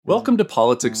Welcome to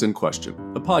Politics in Question,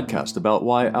 a podcast about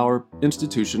why our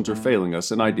institutions are failing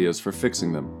us and ideas for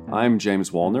fixing them. I'm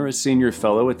James Wallner, a senior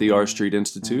fellow at the R Street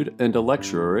Institute and a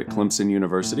lecturer at Clemson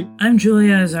University. I'm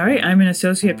Julia Azari. I'm an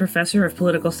associate professor of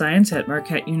political science at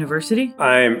Marquette University.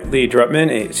 I'm Lee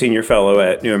Drutman, a senior fellow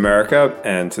at New America,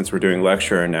 and since we're doing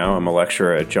lecturer now, I'm a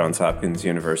lecturer at Johns Hopkins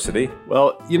University.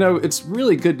 Well, it's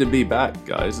really good to be back,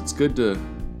 guys. It's good to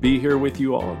be here with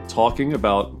you all, talking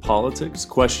about politics,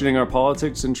 questioning our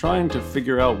politics, and trying to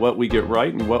figure out what we get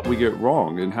right and what we get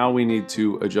wrong, and how we need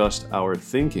to adjust our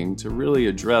thinking to really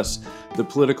address the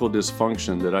political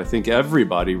dysfunction that I think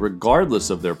everybody, regardless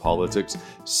of their politics,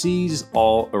 sees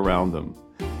all around them.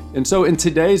 And so in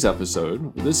today's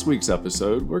episode, this week's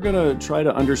episode, we're going to try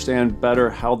to understand better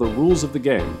how the rules of the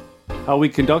game, how we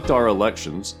conduct our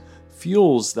elections,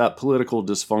 fuels that political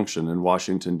dysfunction in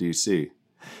Washington, D.C.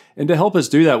 And to help us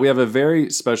do that, we have a very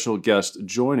special guest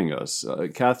joining us,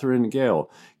 Katherine Gehl.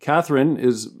 Katherine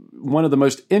is one of the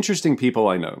most interesting people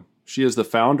I know. She is the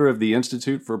founder of the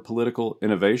Institute for Political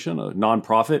Innovation, a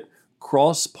nonprofit,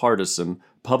 cross-partisan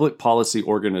public policy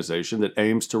organization that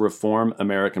aims to reform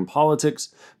American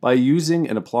politics by using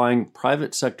and applying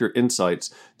private sector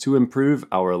insights to improve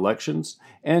our elections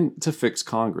and to fix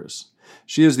Congress.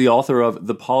 She is the author of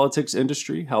The Politics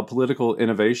Industry, How Political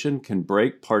Innovation Can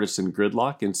Break Partisan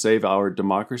Gridlock and Save Our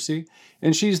Democracy.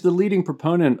 And she's the leading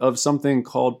proponent of something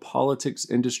called politics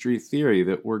industry theory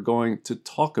that we're going to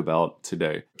talk about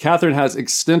today. Katherine has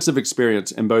extensive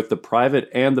experience in both the private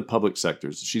and the public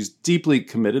sectors. She's deeply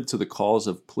committed to the cause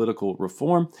of political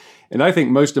reform. And I think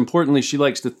most importantly, she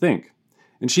likes to think.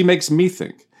 And she makes me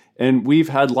think. And we've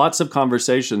had lots of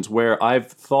conversations where I've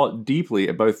thought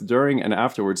deeply, both during and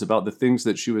afterwards, about the things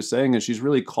that she was saying, and she's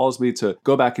really caused me to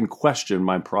go back and question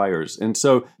my priors. And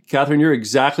so, Katherine, you're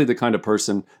exactly the kind of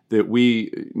person that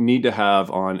we need to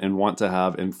have on and want to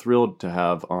have and thrilled to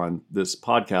have on this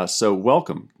podcast. So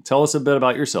welcome. Tell us a bit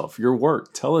about yourself, your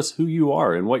work. Tell us who you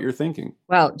are and what you're thinking.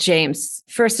 Well, James,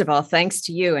 first of all, thanks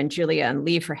to you and Julia and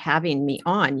Lee for having me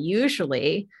on.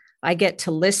 Usually, I get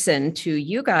to listen to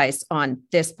you guys on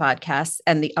this podcast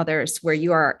and the others where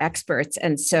you are experts.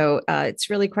 And so it's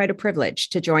really quite a privilege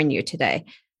to join you today.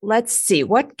 Let's see,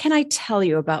 what can I tell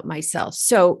you about myself?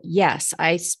 So yes,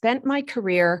 I spent my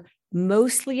career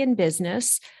mostly in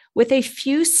business with a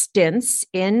few stints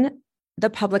in the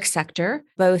public sector,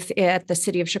 both at the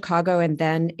city of Chicago and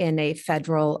then in a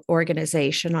federal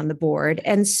organization on the board.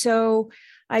 And so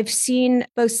I've seen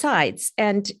both sides.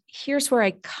 And here's where I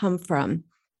come from.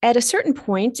 At a certain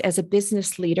point, as a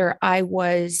business leader, I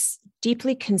was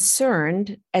deeply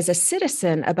concerned as a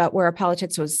citizen about where our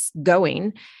politics was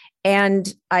going.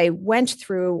 And I went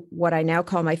through what I now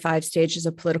call my 5 stages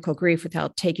of political grief, which I'll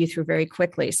take you through very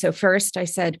quickly. So first, I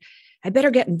said, I better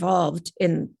get involved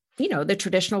in, the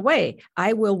traditional way.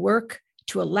 I will work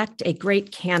to elect a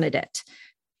great candidate.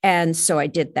 And so I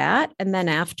did that. And then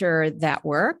after that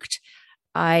worked,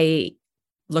 I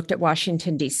looked at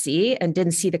Washington, D.C. and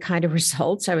didn't see the kind of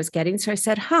results I was getting. So I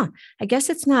said, I guess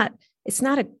it's not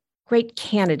a great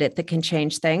candidate that can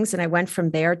change things. And I went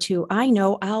from there to, I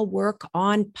know I'll work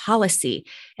on policy.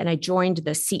 And I joined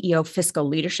the CEO Fiscal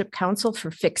Leadership Council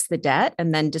for Fix the Debt,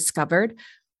 and then discovered,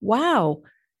 wow,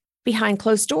 behind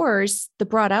closed doors, the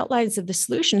broad outlines of the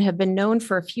solution have been known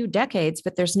for a few decades,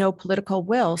 but there's no political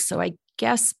will. So I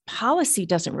guess policy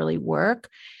doesn't really work.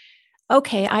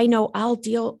 Okay, I know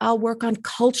I'll work on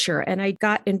culture. And I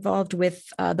got involved with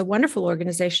the wonderful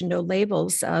organization No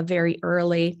Labels very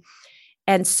early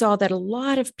and saw that a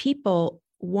lot of people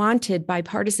wanted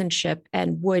bipartisanship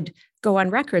and would go on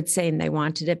record saying they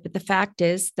wanted it. But the fact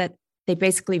is that they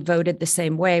basically voted the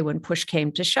same way when push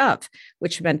came to shove,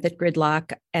 which meant that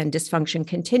gridlock and dysfunction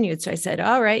continued. So I said,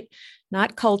 all right,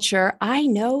 not culture. I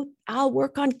know I'll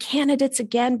work on candidates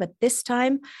again, but this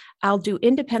time I'll do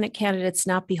independent candidates,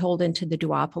 not beholden to the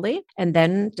duopoly. And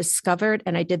then discovered,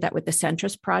 and I did that with the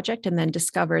Centrist Project, and then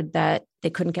discovered that they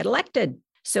couldn't get elected.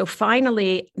 So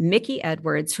finally, Mickey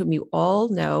Edwards, whom you all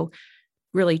know,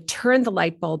 really turned the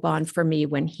light bulb on for me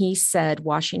when he said,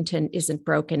 Washington isn't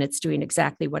broken, it's doing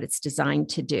exactly what it's designed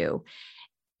to do.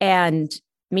 And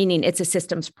meaning it's a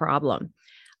systems problem.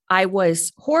 I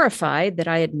was horrified that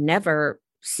I had never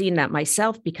seen that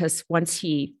myself, because once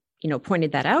he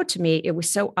pointed that out to me, it was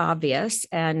so obvious.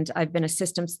 And I've been a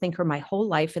systems thinker my whole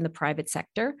life in the private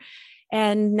sector.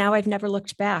 And now I've never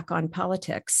looked back on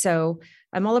politics. So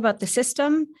I'm all about the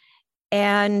system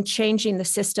and changing the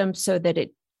system so that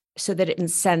it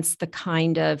incents the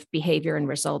kind of behavior and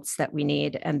results that we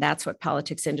need. And that's what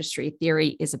politics industry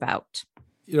theory is about.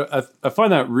 I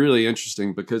find that really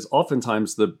interesting, because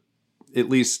oftentimes at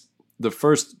least the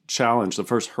first challenge, the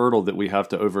first hurdle that we have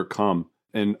to overcome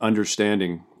and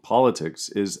understanding politics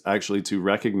is actually to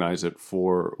recognize it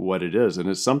for what it is. And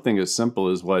it's something as simple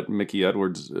as what Mickey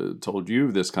Edwards told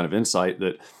you, this kind of insight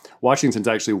that Washington's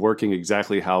actually working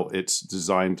exactly how it's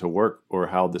designed to work, or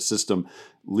how the system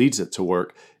leads it to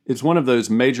work. It's one of those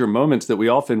major moments that we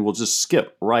often will just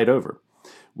skip right over.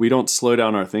 We don't slow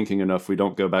down our thinking enough. We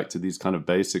don't go back to these kind of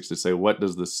basics to say, what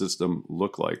does the system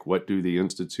look like? What do the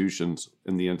institutions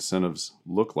and the incentives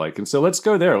look like? And so let's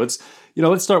go there. Let's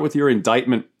start with your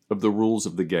indictment of the rules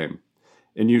of the game.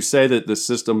 And you say that the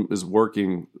system is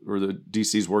working, or the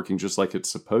DC is working just like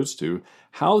it's supposed to.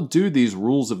 How do these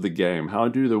rules of the game, how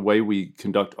do the way we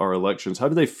conduct our elections, how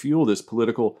do they fuel this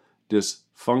political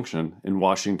dysfunction in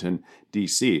Washington,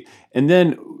 D.C.? And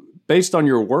then, based on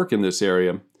your work in this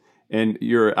area and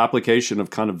your application of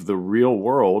kind of the real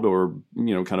world, or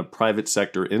kind of private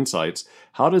sector insights,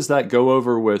 how does that go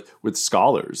over with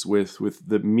scholars, with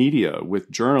the media, with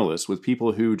journalists, with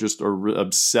people who just are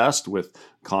obsessed with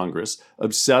Congress,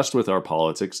 obsessed with our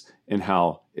politics and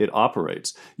how it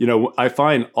operates? I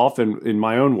find often in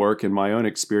my own work, in my own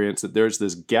experience, that there's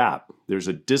this gap, there's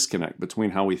a disconnect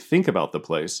between how we think about the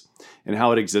place and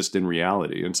how it exists in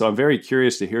reality. And so I'm very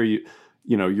curious to hear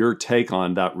your take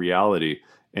on that reality,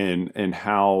 and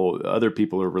how other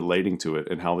people are relating to it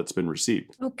and how it's been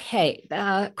received. Okay,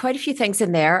 quite a few things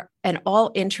in there, and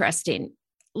all interesting.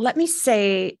 Let me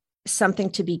say something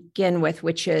to begin with,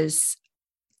 which is,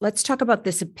 let's talk about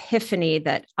this epiphany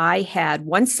that I had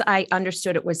once I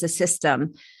understood it was a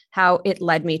system, how it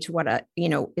led me to what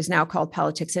is now called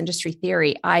politics industry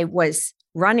theory. I was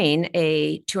running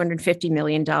a $250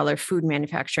 million food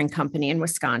manufacturing company in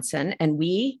Wisconsin. And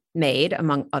we made,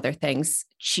 among other things,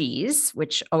 cheese,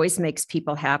 which always makes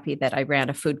people happy that I ran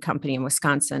a food company in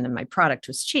Wisconsin and my product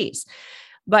was cheese.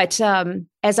 But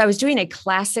as I was doing a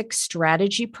classic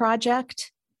strategy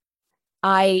project,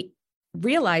 I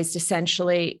realized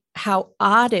essentially how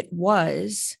odd it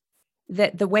was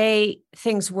that the way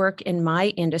things work in my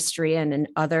industry and in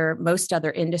most other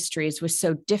industries was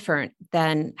so different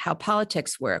than how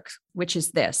politics works, which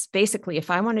is this. Basically,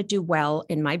 if I want to do well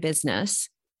in my business,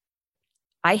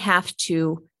 I have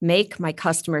to make my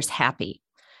customers happy.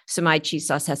 So my cheese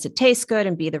sauce has to taste good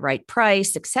and be the right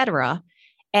price, et cetera.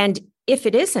 And if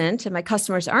it isn't, and my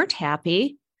customers aren't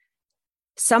happy,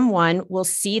 someone will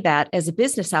see that as a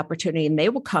business opportunity, and they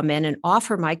will come in and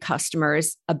offer my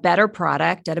customers a better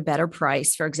product at a better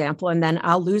price, for example, and then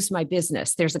I'll lose my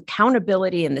business. There's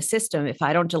accountability in the system if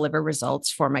I don't deliver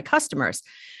results for my customers.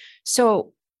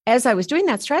 So as I was doing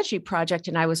that strategy project,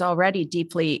 and I was already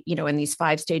deeply, in these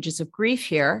 5 stages of grief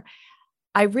here,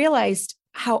 I realized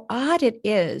how odd it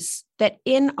is that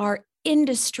in our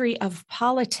industry of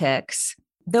politics,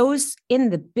 those in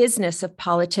the business of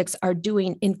politics are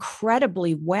doing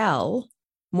incredibly well,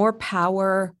 more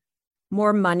power,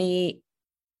 more money,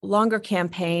 longer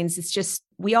campaigns. It's just,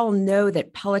 we all know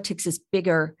that politics is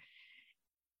bigger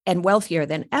and wealthier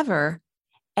than ever.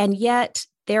 And yet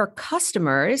their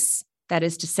customers, that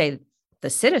is to say, the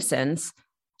citizens,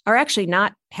 are actually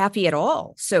not happy at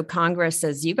all. So Congress,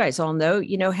 as you guys all know,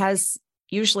 has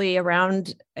usually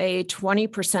around a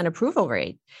 20% approval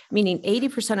rate, meaning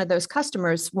 80% of those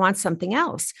customers want something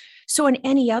else. So in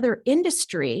any other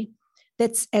industry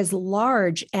that's as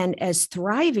large and as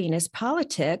thriving as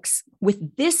politics,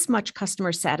 with this much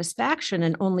customer satisfaction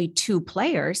and only 2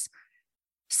 players,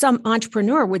 some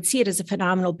entrepreneur would see it as a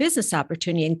phenomenal business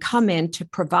opportunity and come in to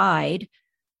provide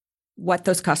what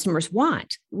those customers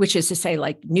want, which is to say,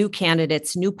 like, new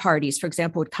candidates, new parties, for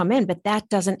example, would come in, but that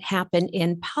doesn't happen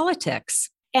in politics.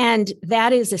 And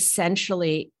that is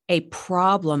essentially a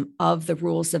problem of the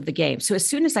rules of the game. So as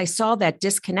soon as I saw that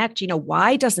disconnect,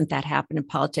 why doesn't that happen in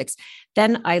politics?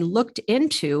 Then I looked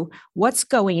into what's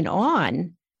going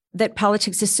on, that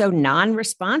politics is so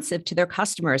non-responsive to their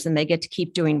customers and they get to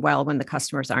keep doing well when the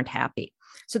customers aren't happy.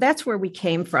 So that's where we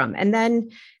came from. And then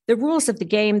the rules of the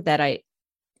game that I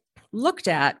looked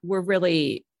at were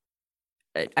really,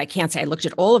 I can't say I looked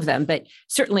at all of them, but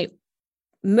certainly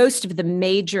most of the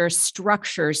major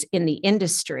structures in the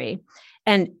industry,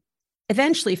 and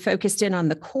eventually focused in on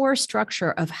the core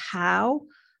structure of how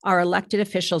our elected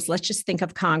officials, let's just think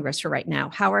of Congress for right now,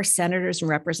 how our senators and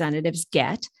representatives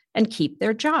get and keep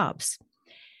their jobs,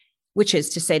 which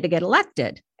is to say they get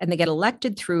elected. And they get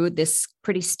elected through this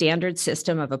pretty standard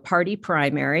system of a party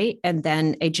primary and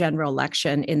then a general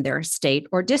election in their state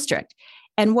or district.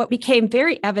 And what became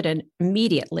very evident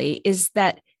immediately is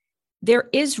that there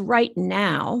is right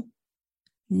now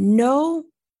no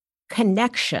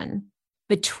connection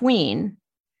between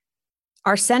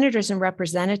our senators and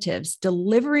representatives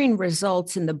delivering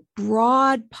results in the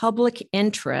broad public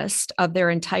interest of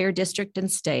their entire district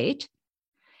and state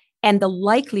and the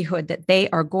likelihood that they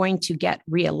are going to get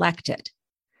reelected,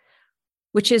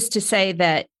 which is to say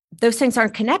that those things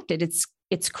aren't connected.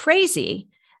 It's crazy.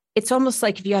 It's almost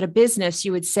like if you had a business,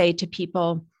 you would say to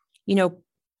people,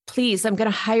 please, I'm going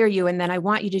to hire you. And then I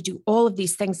want you to do all of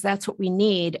these things. That's what we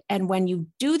need. And when you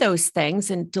do those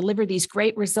things and deliver these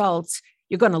great results,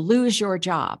 you're going to lose your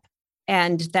job.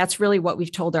 And that's really what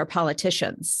we've told our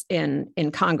politicians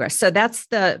in Congress. So that's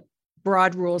the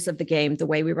broad rules of the game. The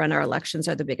way we run our elections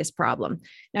are the biggest problem.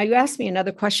 Now, you asked me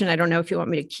another question. I don't know if you want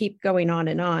me to keep going on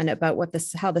and on about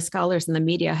how the scholars and the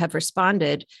media have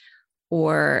responded,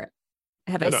 or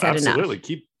have I said enough? Absolutely.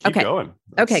 Keep going.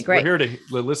 Okay, great. We're here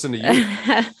to listen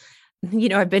to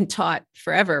you. I've been taught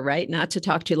forever, right? Not to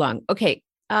talk too long. Okay.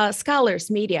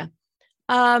 Scholars, media.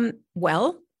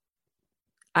 Well,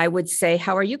 I would say,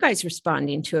 how are you guys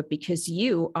responding to it? Because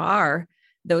you are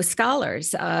those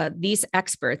scholars, these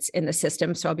experts in the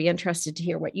system. So I'll be interested to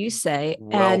hear what you say.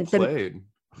 Well played.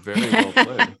 Very well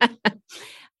played.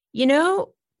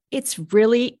 It's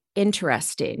really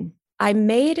interesting. I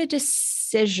made a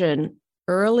decision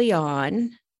early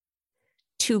on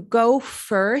to go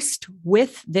first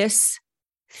with this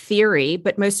theory,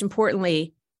 but most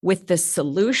importantly, with the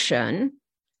solution,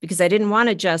 because I didn't want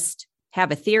to just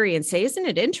have a theory and say, isn't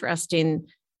it interesting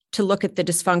to look at the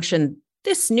dysfunction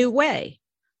this new way?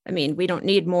 I mean, we don't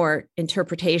need more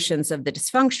interpretations of the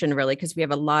dysfunction, really, because we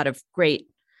have a lot of great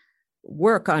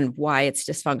work on why it's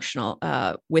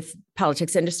dysfunctional, with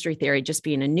politics industry theory just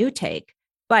being a new take.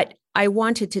 But I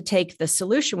wanted to take the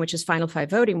solution, which is Final Five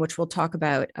voting, which we'll talk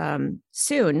about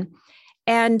soon.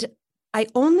 And I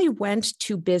only went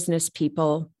to business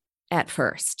people at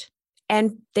first.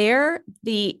 And there,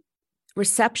 the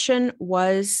reception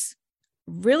was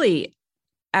really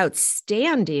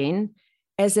outstanding,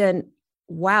 as in,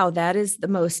 wow, that is the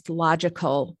most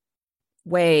logical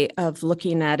way of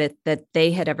looking at it that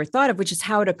they had ever thought of, which is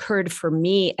how it occurred for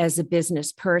me as a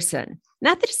business person.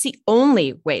 Not that it's the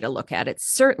only way to look at it,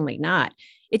 certainly not.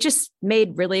 It just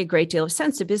made really a great deal of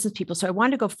sense to business people. So I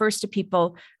wanted to go first to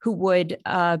people who would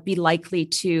be likely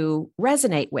to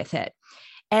resonate with it.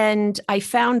 And I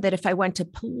found that if I went to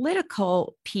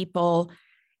political people,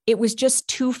 it was just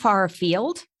too far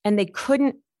afield and they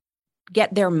couldn't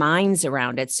get their minds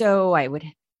around it. So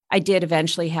I did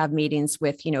eventually have meetings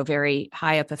with, very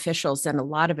high up officials. And a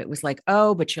lot of it was like,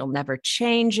 oh, but you'll never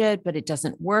change it, but it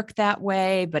doesn't work that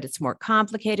way, but it's more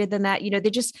complicated than that.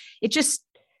 It just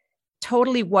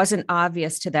totally wasn't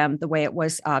obvious to them the way it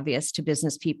was obvious to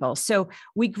business people. So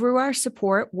we grew our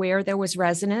support where there was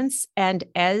resonance. And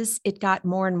as it got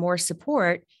more and more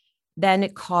support, then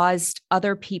it caused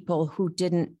other people who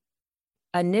didn't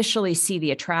initially see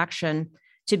the attraction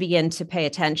to begin to pay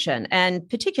attention. And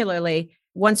particularly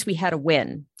once we had a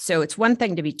win. So it's one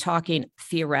thing to be talking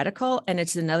theoretical, and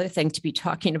it's another thing to be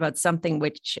talking about something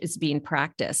which is being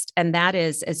practiced. And that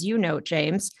is, as you know,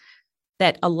 James,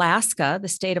 that Alaska, the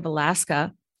state of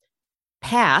Alaska,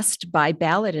 passed by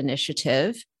ballot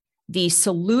initiative the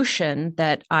solution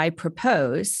that I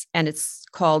propose, and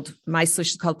my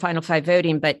solution is called Final Five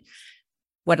voting, but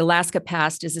what Alaska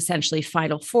passed is essentially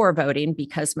Final Four voting,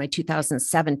 because my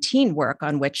 2017 work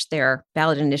on which their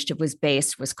ballot initiative was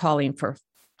based was calling for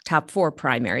top four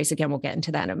primaries. Again, we'll get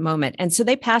into that in a moment. And so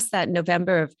they passed that in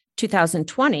November of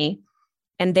 2020,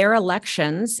 and their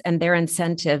elections and their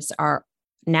incentives are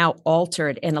now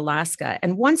altered in Alaska.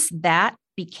 And once that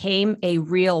became a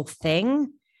real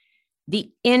thing, the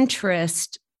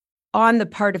interest on the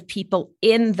part of people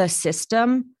in the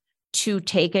system to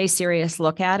take a serious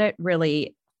look at it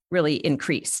really, really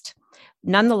increased.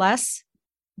 Nonetheless,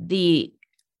 the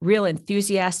real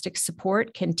enthusiastic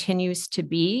support continues to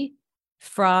be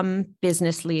from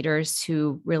business leaders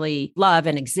who really love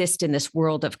and exist in this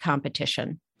world of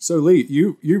competition. So Lee,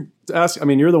 you ask,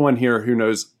 you're the one here who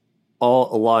knows a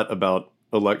lot about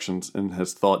elections and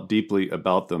has thought deeply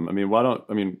about them. What do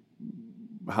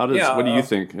you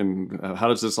think? And how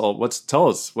does this all, tell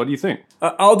us, what do you think?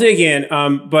 I'll dig in,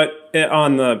 but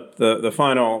on the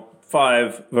Final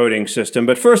Five voting system.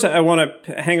 But first, I want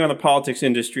to hang on the politics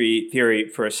industry theory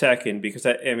for a second, because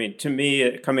to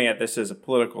me, coming at this as a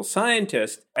political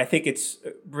scientist, I think it's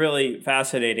really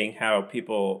fascinating how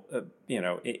people,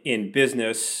 in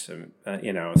business,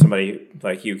 somebody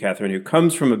like you, Catherine, who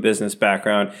comes from a business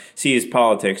background, sees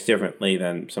politics differently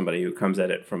than somebody who comes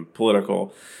at it from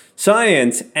political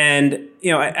science. And,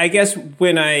 I guess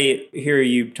when I hear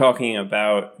you talking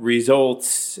about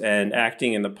results and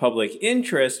acting in the public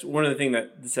interest, one of the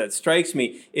things that strikes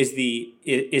me is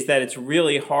that it's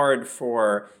really hard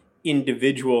for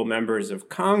individual members of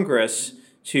Congress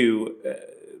to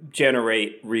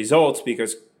generate results,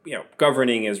 because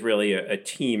governing is really a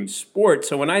team sport.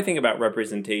 So when I think about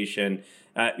representation,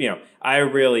 I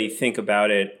really think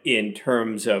about it in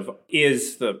terms of,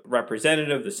 is the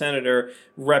representative, the senator,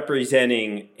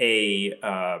 representing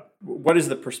what is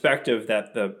the perspective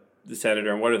that the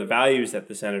senator, and what are the values that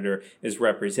the senator is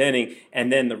representing?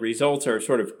 And then the results are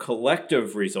sort of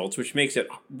collective results, which makes it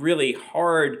really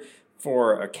hard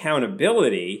for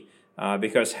accountability.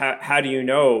 Because how do you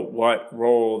know what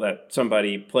role that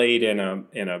somebody played in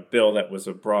a bill that was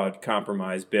a broad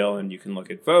compromise bill? And you can look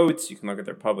at votes, you can look at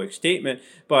their public statement,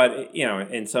 but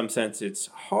in some sense it's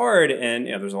hard, and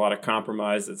there's a lot of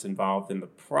compromise that's involved in the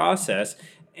process.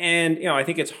 And I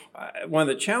think it's one of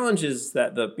the challenges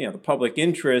that the public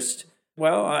interest.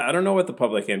 Well, I don't know what the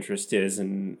public interest is,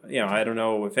 and I don't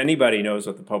know if anybody knows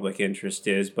what the public interest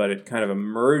is, but it kind of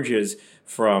emerges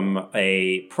from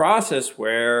a process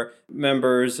where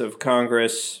members of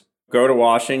Congress go to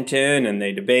Washington and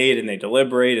they debate and they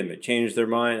deliberate and they change their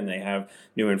mind and they have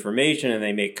new information and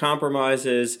they make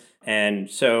compromises. And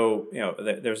so,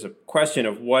 there's a question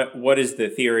of what is the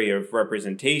theory of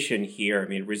representation here? I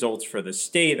mean, results for the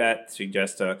state, that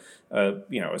suggests a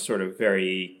sort of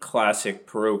very classic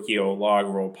parochial log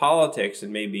roll politics,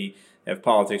 and maybe if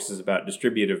politics is about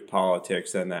distributive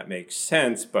politics, then that makes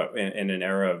sense. But in an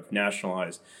era of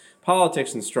nationalized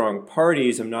politics and strong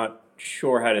parties, I'm not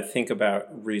sure how to think about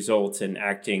results and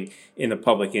acting in the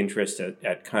public interest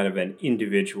at kind of an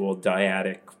individual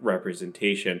dyadic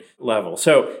representation level.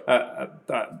 So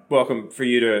welcome for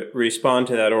you to respond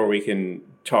to that, or we can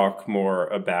talk more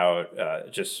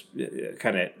about just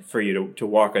kind of for you to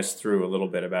walk us through a little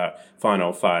bit about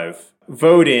Final Five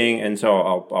voting. And so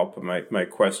I'll put my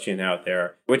question out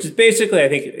there, which is basically, I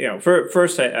think,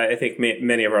 first, I think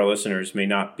many of our listeners may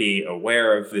not be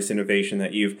aware of this innovation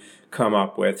that you've come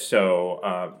up with. So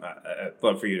I'd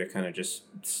love for you to kind of just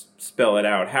spell it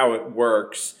out, how it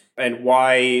works and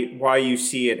why you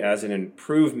see it as an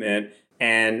improvement.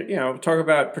 And, talk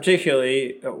about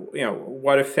particularly,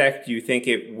 what effect you think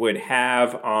it would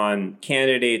have on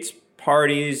candidates'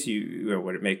 parties.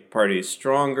 Would it make parties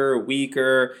stronger,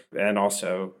 weaker, and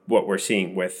also what we're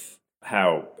seeing with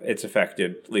how it's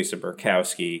affected Lisa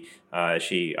Murkowski.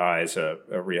 She eyes a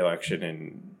re-election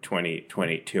in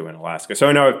 2022 in Alaska. So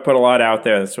I know I've put a lot out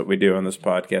there. That's what we do on this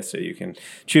podcast, so you can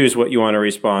choose what you want to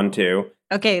respond to.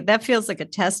 Okay, that feels like a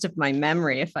test of my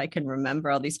memory if I can remember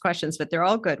all these questions, but they're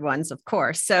all good ones, of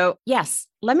course. So yes,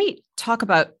 let me talk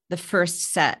about the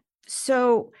first set.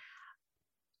 So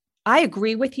I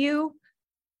agree with you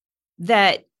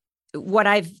that what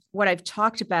I've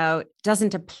talked about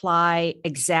doesn't apply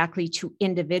exactly to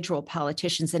individual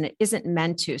politicians, and it isn't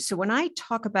meant to. So when I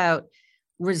talk about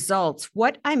results,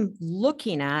 what I'm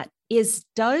looking at is,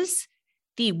 does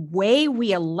the way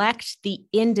we elect the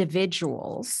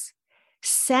individuals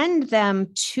send them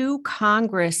to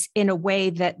Congress in a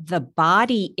way that the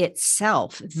body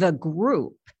itself, the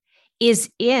group,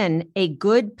 is in a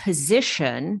good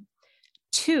position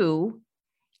to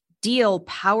deal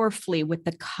powerfully with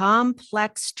the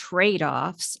complex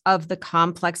trade-offs of the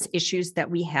complex issues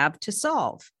that we have to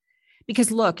solve.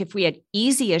 Because look, if we had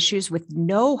easy issues with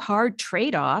no hard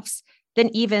trade-offs, then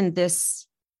even this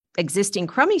existing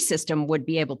crummy system would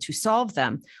be able to solve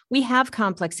them. We have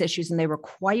complex issues and they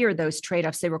require those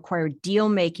trade-offs. They require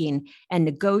deal-making and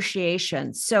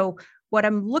negotiation. So what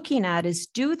I'm looking at is,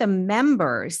 do the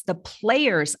members, the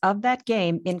players of that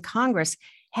game in Congress,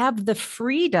 have the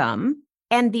freedom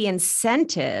and the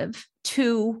incentive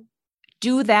to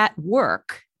do that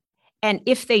work? And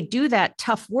if they do that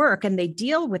tough work and they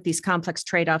deal with these complex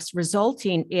trade-offs,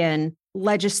 resulting in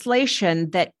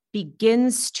legislation that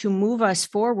begins to move us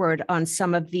forward on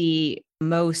some of the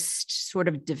most sort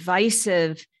of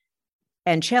divisive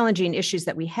and challenging issues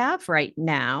that we have right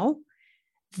now,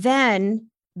 then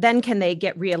can they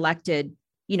get reelected,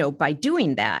 by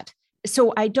doing that?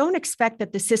 So I don't expect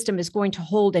that the system is going to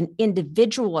hold an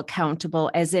individual accountable,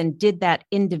 as in, did that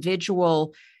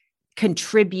individual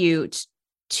contribute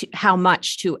to how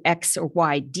much to X or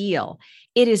Y deal?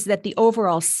 It is that the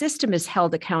overall system is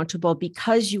held accountable,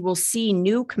 because you will see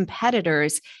new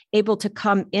competitors able to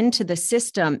come into the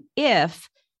system if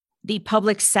the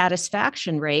public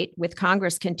satisfaction rate with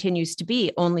Congress continues to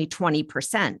be only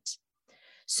 20%.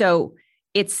 So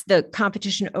it's the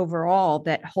competition overall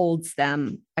that holds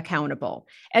them accountable.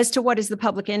 As to what is the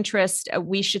public interest,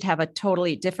 we should have a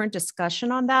totally different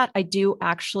discussion on that. I do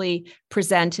actually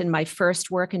present in my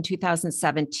first work in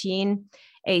 2017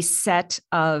 a set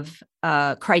of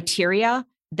criteria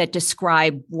that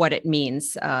describe what it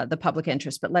means, the public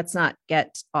interest, but let's not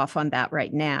get off on that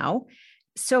right now.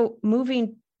 So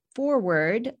moving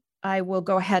forward, I will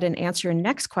go ahead and answer your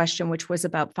next question, which was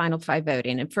about Final Five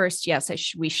voting. And first, yes,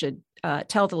 we should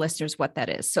tell the listeners what that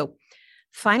is. So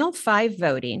Final Five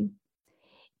voting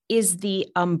is the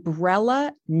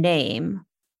umbrella name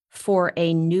for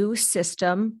a new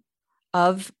system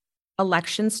of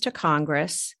elections to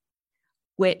Congress,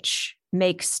 which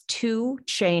makes two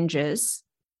changes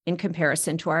in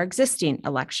comparison to our existing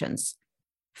elections.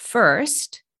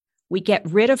 First, we get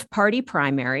rid of party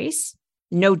primaries.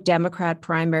 No Democrat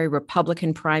primary,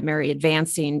 Republican primary,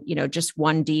 advancing, just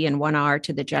one D and one R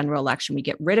to the general election. We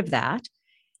get rid of that.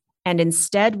 And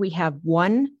instead, we have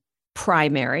one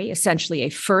primary, essentially a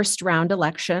first round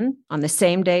election on the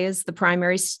same day as the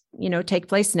primaries, take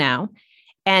place now.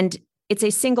 And it's a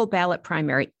single ballot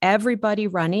primary. Everybody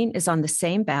running is on the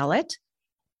same ballot.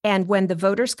 And when the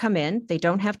voters come in, they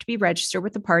don't have to be registered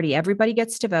with the party. Everybody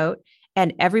gets to vote.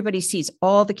 And everybody sees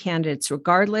all the candidates,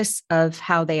 regardless of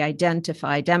how they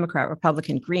identify: Democrat,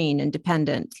 Republican, Green,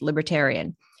 Independent,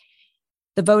 Libertarian.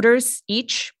 The voters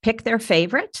each pick their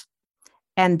favorite,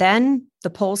 and then the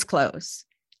polls close.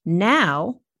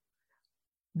 Now,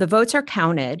 the votes are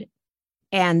counted,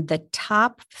 and the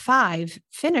top 5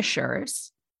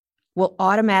 finishers will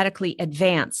automatically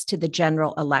advance to the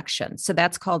general election. So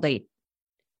that's called a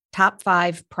top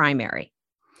 5 primary.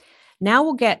 Now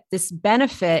we'll get this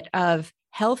benefit of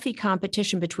healthy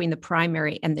competition between the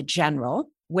primary and the general,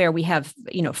 where we have,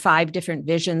 5 different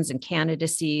visions and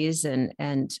candidacies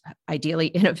and ideally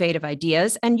innovative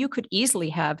ideas. And you could easily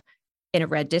have, in a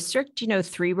red district,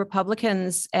 3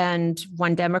 Republicans and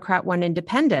 1 Democrat, 1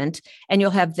 independent, and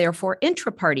you'll have therefore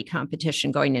intra-party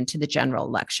competition going into the general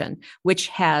election, which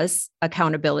has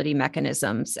accountability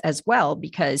mechanisms as well,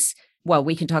 because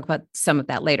we can talk about some of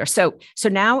that later. So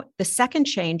now the second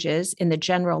change is in the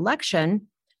general election,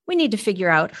 we need to figure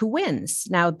out who wins.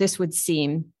 Now, this would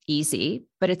seem easy,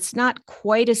 but it's not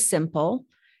quite as simple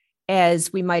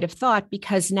as we might have thought,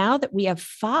 because now that we have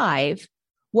 5,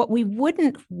 what we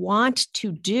wouldn't want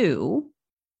to do,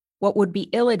 what would be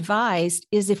ill-advised,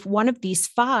 is if one of these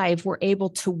 5 were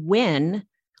able to win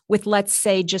with, let's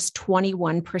say, just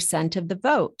 21% of the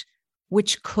vote,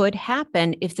 which could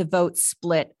happen if the vote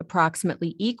split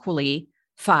approximately equally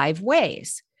 5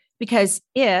 ways. Because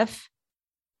if,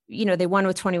 they won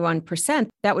with 21%,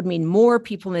 that would mean more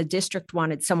people in the district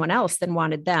wanted someone else than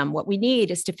wanted them. What we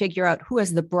need is to figure out who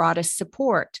has the broadest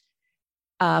support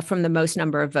from the most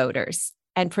number of voters.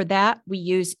 And for that, we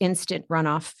use instant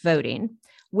runoff voting,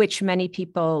 which many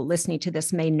people listening to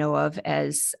this may know of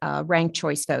as ranked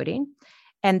choice voting.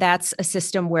 And that's a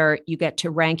system where you get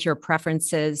to rank your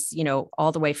preferences,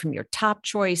 all the way from your top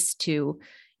choice to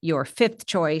your 5th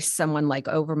choice, someone like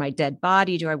over my dead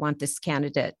body. Do I want this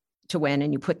candidate to win?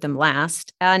 And you put them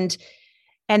last. And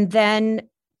then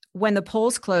when the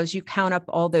polls close, you count up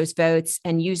all those votes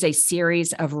and use a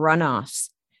series of runoffs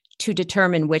to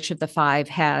determine which of the 5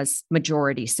 has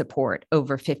majority support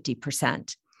over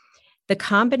 50%. The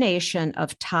combination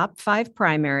of top 5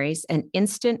 primaries and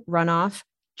instant runoff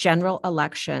general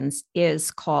elections is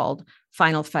called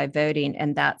Final Five voting,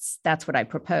 and that's what I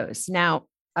propose. Now,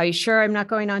 are you sure I'm not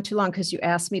going on too long? Because you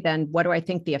asked me then, what do I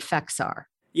think the effects are?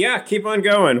 Yeah, keep on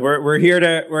going. We're here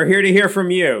to hear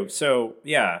from you. So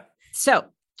yeah. So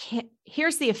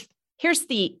here's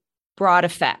the broad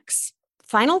effects.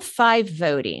 Final Five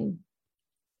voting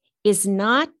is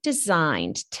not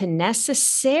designed to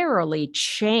necessarily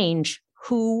change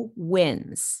who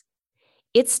wins.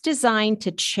 It's designed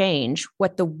to change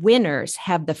what the winners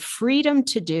have the freedom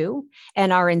to do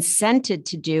and are incented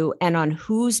to do, and on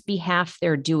whose behalf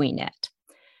they're doing it.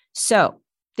 So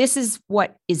this is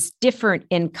what is different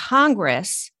in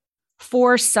Congress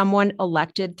for someone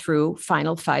elected through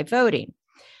Final Five voting.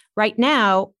 Right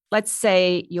now, let's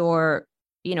say you're,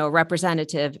 a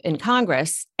representative in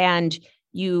Congress and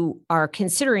you are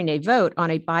considering a vote on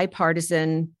a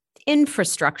bipartisan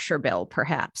infrastructure bill,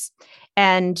 perhaps.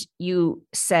 And you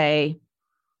say,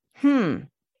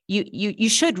 you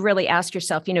should really ask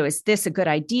yourself, is this a good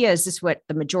idea? Is this what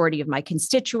the majority of my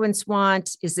constituents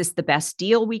want? Is this the best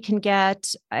deal we can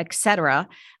get, et cetera?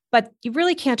 But you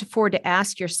really can't afford to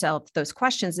ask yourself those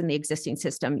questions in the existing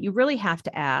system. You really have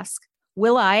to ask,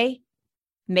 will I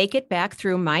make it back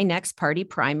through my next party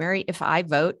primary if I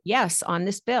vote yes on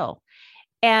this bill?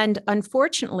 And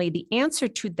unfortunately, the answer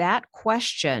to that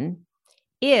question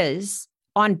is,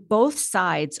 on both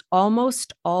sides,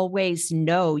 almost always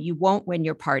no, you won't win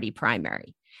your party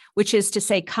primary, which is to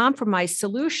say compromise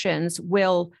solutions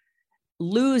will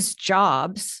lose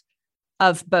jobs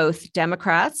of both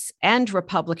Democrats and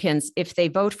Republicans if they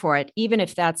vote for it, even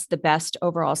if that's the best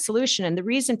overall solution. And the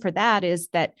reason for that is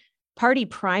that party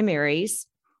primaries,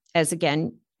 as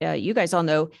again, you guys all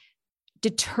know,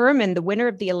 determine the winner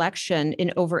of the election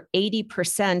in over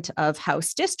 80% of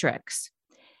House districts.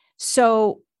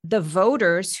 So the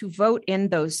voters who vote in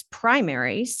those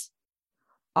primaries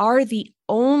are the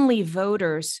only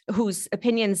voters whose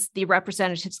opinions the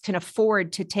representatives can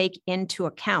afford to take into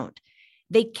account.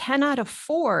 They cannot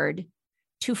afford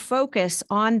to focus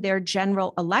on their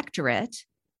general electorate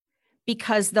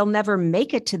because they'll never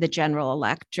make it to the general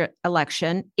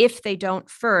election if they don't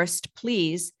first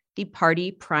please the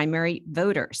party primary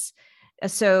voters.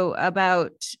 So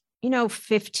about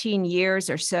 15 years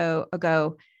or so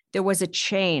ago, there was a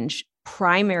change.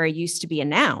 Primary used to be a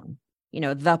noun,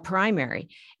 the primary,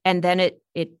 and then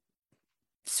it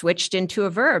switched into a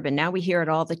verb, and now we hear it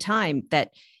all the time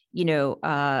that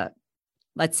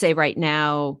let's say right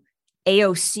now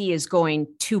AOC is going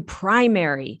to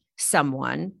primary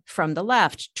someone from the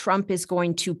left. Trump is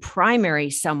going to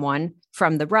primary someone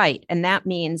from the right. And that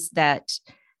means that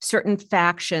certain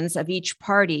factions of each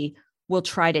party will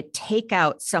try to take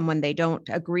out someone they don't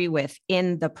agree with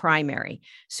in the primary.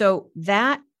 So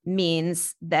that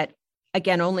means that,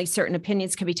 again, only certain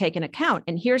opinions can be taken account.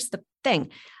 And here's the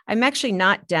thing. I'm actually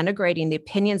not denigrating the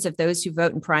opinions of those who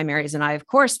vote in primaries. And I, of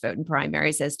course, vote in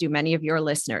primaries, as do many of your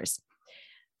listeners.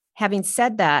 Having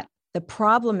said that, the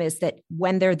problem is that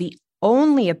when they're the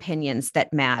only opinions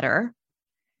that matter,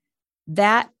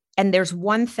 and there's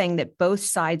one thing that both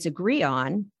sides agree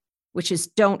on, which is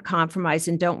don't compromise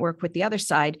and don't work with the other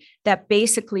side, that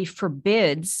basically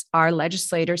forbids our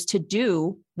legislators to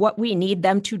do what we need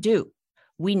them to do.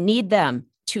 We need them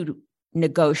to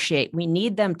negotiate. We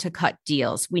need them to cut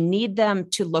deals. We need them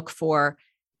to look for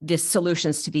the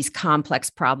solutions to these complex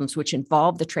problems, which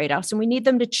involve the trade-offs. And we need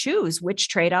them to choose which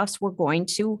trade-offs we're going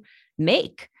to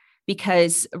make,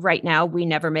 because right now we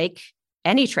never make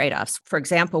any trade-offs. For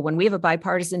example, when we have a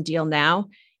bipartisan deal now,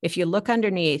 if you look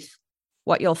underneath,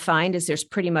 what you'll find is there's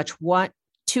pretty much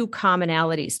two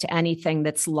commonalities to anything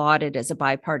that's lauded as a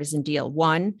bipartisan deal.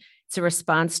 One, it's a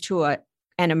response to an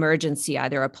emergency,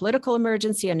 either a political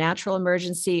emergency, a natural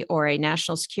emergency, or a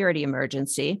national security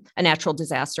emergency, a natural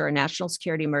disaster, or a national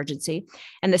security emergency.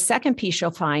 And the second piece you'll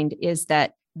find is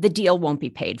that the deal won't be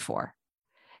paid for.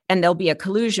 And there'll be a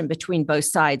collusion between both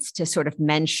sides to sort of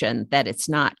mention that it's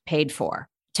not paid for,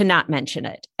 to not mention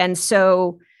it. And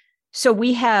so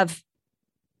we have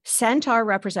sent our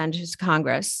representatives to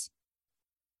Congress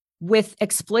with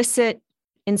explicit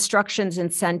instructions,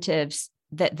 incentives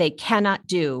that they cannot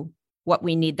do what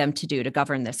we need them to do to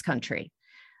govern this country.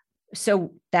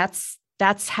 So that's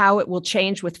how it will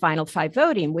change with Final Five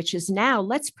voting, which is now,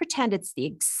 let's pretend it's the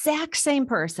exact same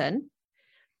person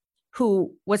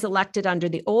who was elected under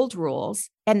the old rules,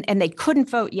 and they couldn't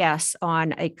vote yes on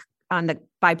the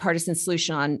bipartisan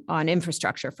solution on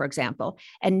infrastructure, for example.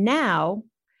 And now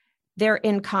they're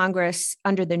in Congress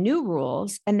under the new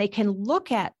rules, and they can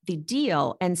look at the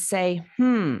deal and say,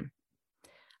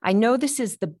 I know this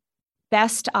is the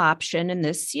best option in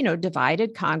this,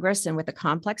 divided Congress and with a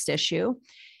complex issue.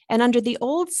 And under the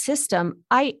old system,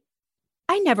 I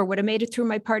never would have made it through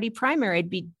my party primary. I'd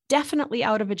be definitely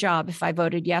out of a job if I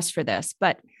voted yes for this.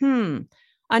 But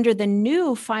under the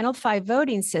new Final Five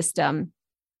voting system,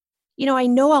 I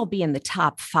know I'll be in the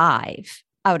top 5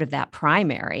 out of that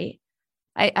primary.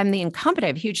 I'm the incumbent. I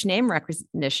have huge name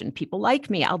recognition. People like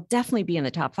me. I'll definitely be in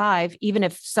the top 5, even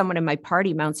if someone in my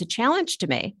party mounts a challenge to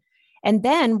me. And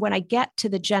then when I get to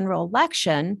the general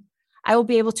election, I will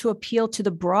be able to appeal to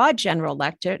the broad general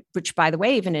electorate, which, by the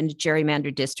way, even in a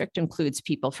gerrymandered district, includes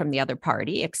people from the other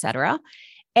party, et cetera.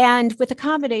 And with a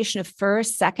combination of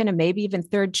first, second, and maybe even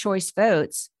third choice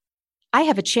votes, I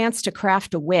have a chance to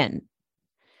craft a win.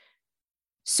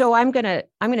 So I'm gonna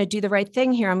do the right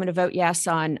thing here. I'm going to vote yes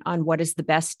on what is the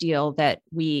best deal that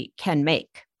we can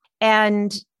make.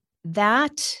 And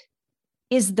that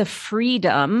is the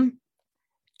freedom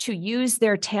to use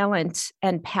their talent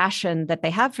and passion that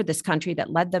they have for this country that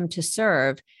led them to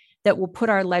serve, that will put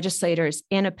our legislators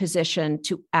in a position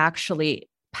to actually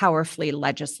powerfully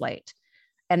legislate.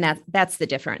 And that's the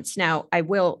difference. Now, I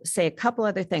will say a couple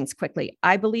other things quickly.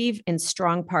 I believe in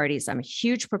strong parties. I'm a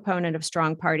huge proponent of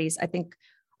strong parties. I think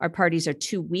our parties are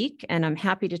too weak, and I'm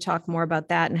happy to talk more about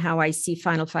that and how I see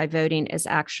Final Five voting as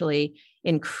actually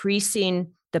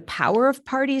increasing the power of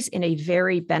parties in a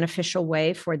very beneficial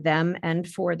way for them and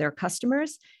for their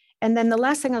customers. And then the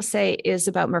last thing I'll say is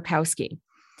about Murkowski.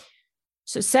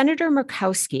 So Senator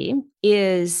Murkowski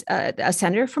is a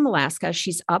senator from Alaska.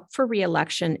 She's up for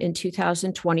re-election in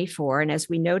 2024. And as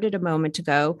we noted a moment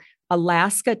ago,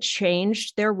 Alaska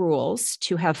changed their rules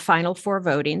to have Final Four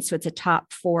voting. So it's a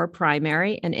top 4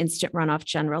 primary and instant runoff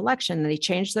general election. And they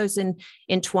changed those in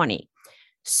 20.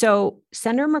 So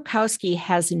Senator Murkowski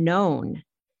has known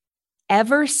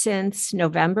ever since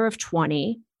November of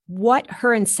 20, what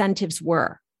her incentives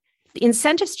were. The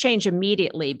incentives change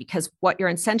immediately because what your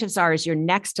incentives are is your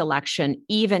next election,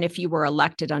 even if you were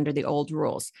elected under the old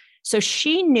rules. So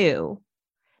she knew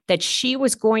that she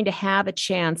was going to have a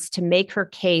chance to make her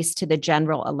case to the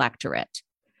general electorate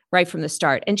right from the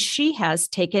start. And she has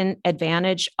taken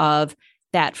advantage of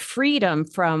that freedom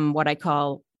from what I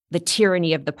call the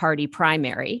tyranny of the party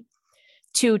primary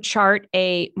to chart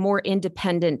a more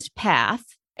independent path.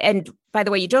 And by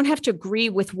the way, you don't have to agree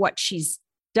with what she's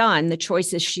done, the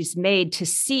choices she's made, to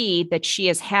see that she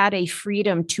has had a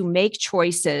freedom to make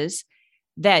choices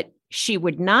that she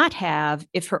would not have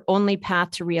if her only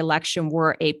path to reelection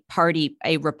were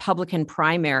a Republican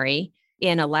primary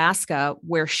in Alaska,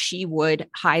 where she would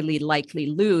highly likely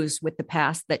lose with the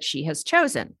path that she has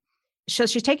chosen. So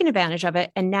she's taken advantage of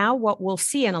it. And now what we'll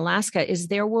see in Alaska is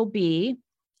there will be,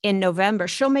 in November,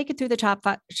 she'll make it through the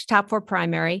top four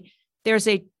primary. There's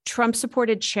a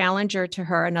Trump-supported challenger to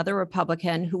her, another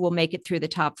Republican, who will make it through the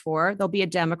top four. There'll be a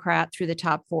Democrat through the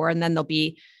top four, and then there'll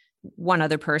be one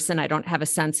other person. I don't have a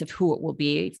sense of who it will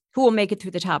be, who will make it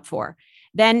through the top four.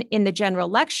 Then in the general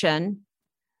election,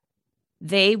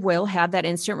 they will have that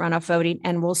instant runoff voting,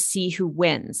 and we'll see who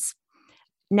wins.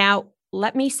 Now,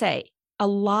 let me say, a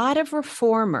lot of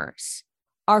reformers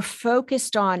are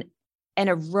focused on an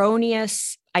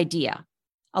erroneous idea.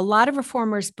 A lot of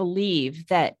reformers believe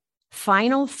that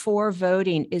Final Four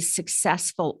voting is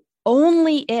successful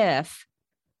only if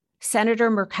Senator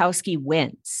Murkowski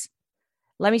wins.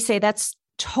 Let me say that's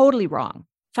totally wrong.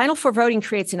 Final Four voting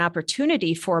creates an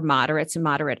opportunity for moderates and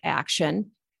moderate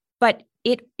action, but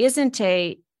it isn't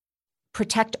a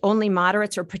protect only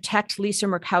moderates or protect Lisa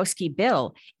Murkowski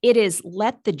bill. It is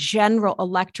let the general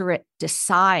electorate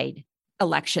decide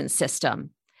election system.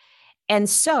 And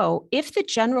so if the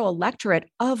general electorate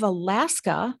of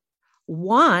Alaska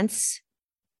wants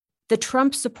the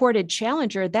Trump-supported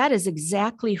challenger, that is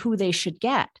exactly who they should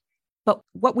get. But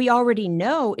what we already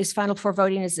know is Final Four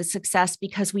voting is a success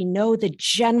because we know the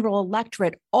general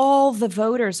electorate, all the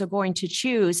voters are going to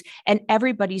choose, and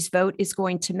everybody's vote is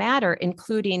going to matter,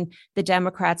 including the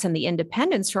Democrats and the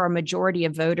independents, who are a majority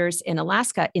of voters in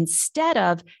Alaska, instead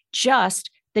of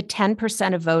just the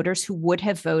 10% of voters who would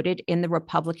have voted in the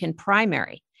Republican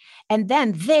primary. And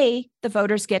then the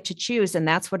voters get to choose, and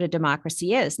that's what a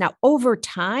democracy is. Now, over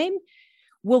time,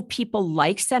 will people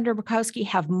like Senator Murkowski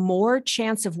have more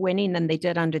chance of winning than they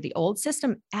did under the old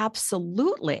system?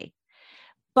 Absolutely.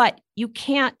 But you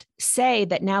can't say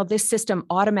that now this system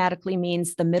automatically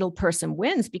means the middle person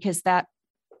wins, because that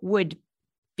would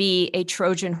be a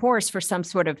Trojan horse for some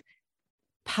sort of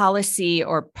policy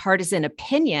or partisan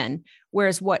opinion,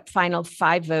 whereas what Final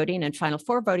Five voting and Final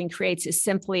Four voting creates is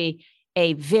simply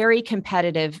a very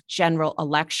competitive general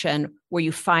election where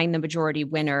you find the majority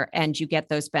winner and you get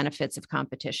those benefits of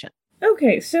competition.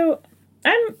 Okay, so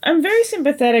I'm very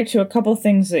sympathetic to a couple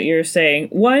things that you're saying.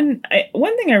 One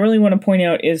thing I really want to point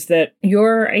out is that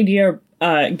your idea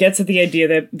gets at the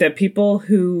idea that people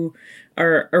who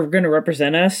are going to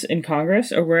represent us in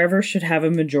Congress or wherever should have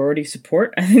a majority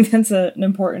support. I think that's an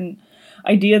important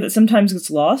idea that sometimes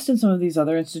gets lost in some of these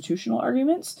other institutional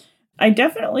arguments. I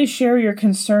definitely share your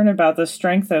concern about the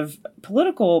strength of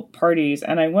political parties,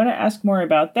 and I want to ask more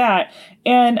about that.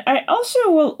 And I also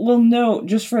will note,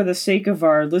 just for the sake of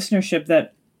our listenership,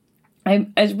 that I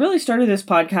really started this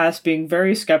podcast being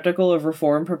very skeptical of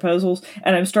reform proposals,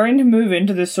 and I'm starting to move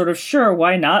into this sort of sure,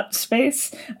 why not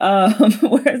space,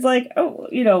 where it's like, oh,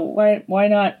 why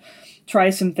not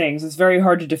try some things? It's very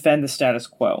hard to defend the status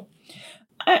quo.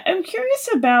 I'm curious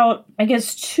about, I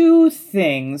guess, two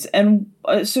things. And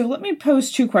so let me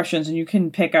pose two questions and you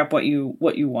can pick up what you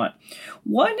want.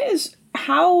 One is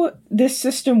how this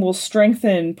system will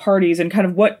strengthen parties and kind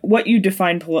of what you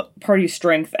define party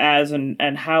strength as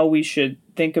and how we should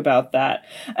think about that.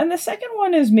 And the second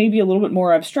one is maybe a little bit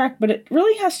more abstract, but it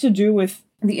really has to do with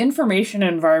the information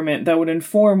environment that would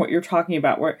inform what you're talking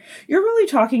about, where you're really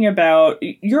talking about,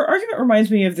 your argument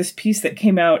reminds me of this piece that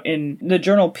came out in the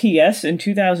journal PS in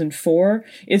 2004.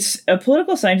 It's a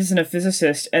political scientist and a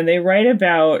physicist, and they write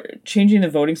about changing the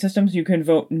voting systems. You can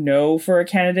vote no for a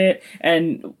candidate,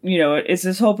 and, it's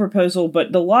this whole proposal,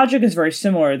 but the logic is very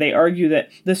similar. They argue that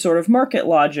the sort of market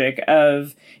logic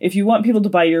of, if you want people to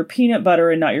buy your peanut butter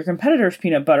and not your competitor's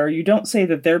peanut butter, you don't say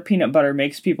that their peanut butter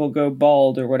makes people go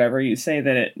bald or whatever. You say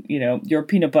that your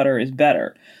peanut butter is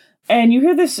better. And you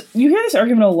hear this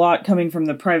argument a lot coming from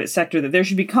the private sector, that there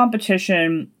should be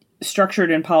competition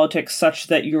structured in politics such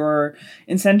that you're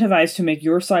incentivized to make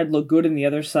your side look good and the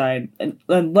other side,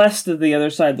 unless the other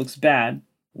side looks bad.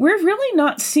 We're really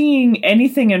not seeing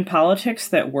anything in politics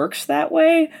that works that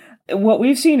way. what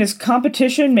we've seen is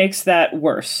competition makes that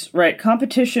worse, right?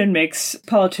 Competition makes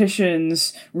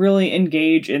politicians really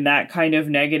engage in that kind of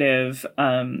negative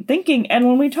thinking. And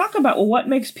when we talk about, well, what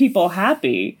makes people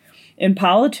happy in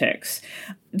politics,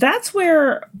 that's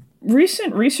where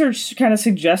recent research kind of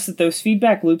suggests that those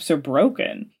feedback loops are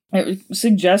broken. It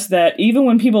suggests that even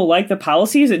when people like the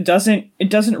policies, it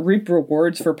doesn't reap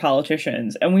rewards for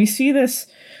politicians. And we see this,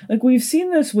 like we've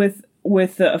seen this with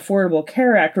the Affordable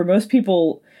Care Act, where most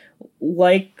people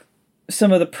like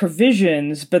some of the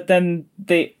provisions, but then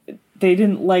they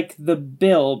didn't like the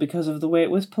bill because of the way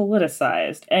it was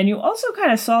politicized. And you also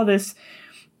kind of saw this,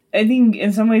 I think,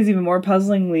 in some ways even more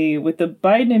puzzlingly with the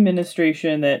Biden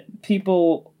administration, that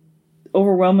people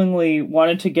overwhelmingly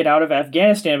wanted to get out of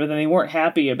Afghanistan, but then they weren't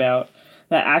happy about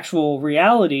the actual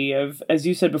reality of, as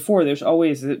you said before, there's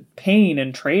always pain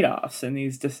and trade-offs in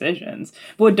these decisions.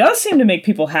 But what does seem to make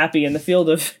people happy in the field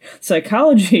of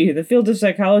psychology,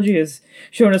 has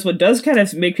shown us what does kind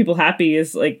of make people happy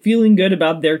is like feeling good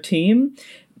about their team,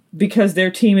 because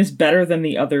their team is better than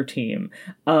the other team.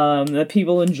 That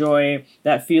people enjoy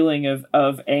that feeling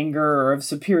of anger or of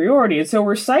superiority. And so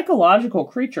we're psychological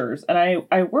creatures. And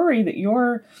I worry that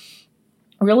your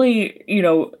really,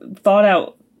 thought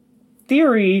out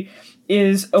theory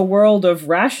is a world of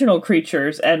rational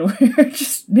creatures, and we're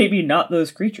just maybe not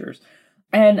those creatures.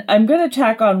 And I'm going to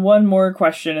tack on one more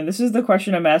question, and this is the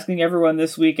question I'm asking everyone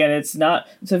this week, and it's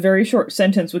a very short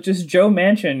sentence, which is Joe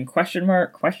Manchin, ?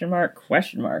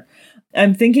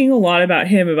 I'm thinking a lot about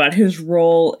him, about his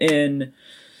role in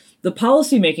the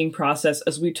policymaking process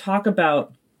as we talk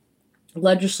about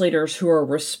legislators who are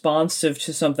responsive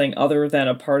to something other than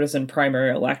a partisan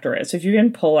primary electorate. So if you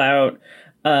can pull out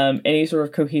any sort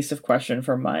of cohesive question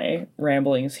from my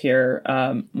ramblings here,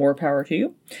 more power to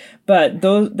you. But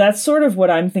that's sort of what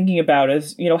I'm thinking about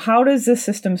is, how does this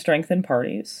system strengthen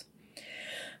parties?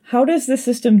 How does the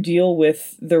system deal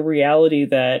with the reality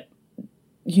that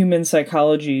human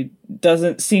psychology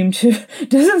doesn't seem to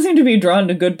be drawn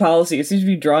to good policy? It seems to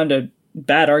be drawn to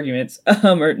bad arguments,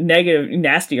 or negative,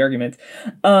 nasty arguments.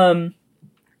 And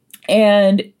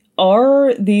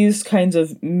are these kinds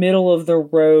of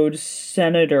middle-of-the-road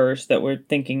senators that we're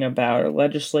thinking about, or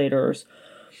legislators,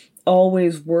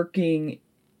 always working,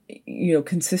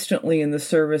 consistently in the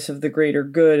service of the greater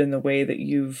good in the way that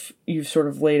you've sort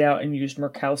of laid out and used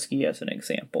Murkowski as an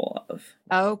example of?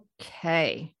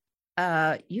 Okay.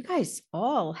 You guys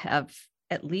all have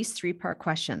at least 3-part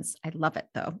questions. I love it,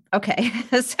 though. Okay.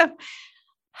 So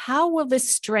how will this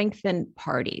strengthen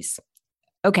parties?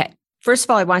 Okay. First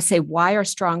of all, I want to say, why are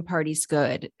strong parties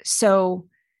good? So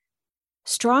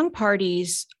strong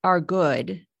parties are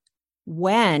good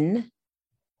when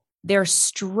their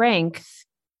strength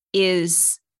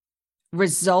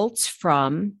results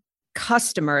from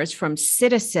customers, from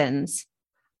citizens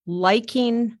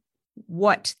liking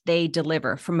what they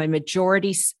deliver, from a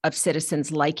majority of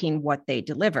citizens liking what they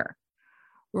deliver.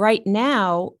 Right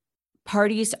now,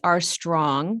 parties are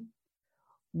strong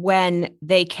when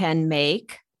they can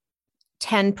make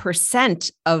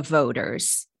 10% of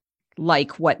voters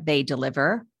like what they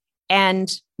deliver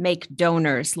and make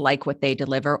donors like what they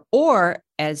deliver, or,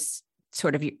 as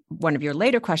sort of one of your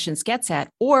later questions gets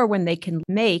at, or when they can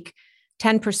make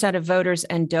 10% of voters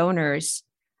and donors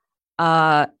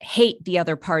hate the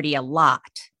other party a lot.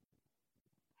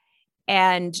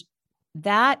 And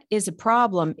that is a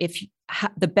problem if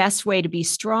the best way to be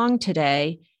strong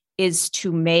today is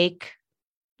to make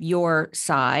your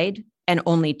side, and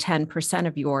only 10%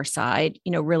 of your side,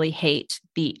 really hate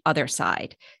the other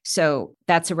side. So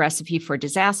that's a recipe for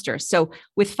disaster. So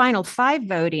with Final Five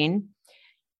voting,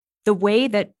 the way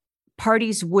that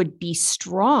parties would be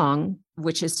strong,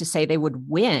 which is to say they would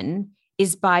win,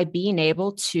 is by being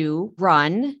able to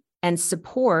run and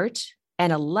support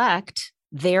and elect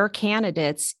their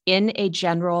candidates in a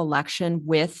general election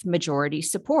with majority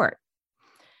support.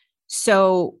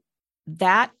 So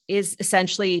that is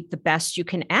essentially the best you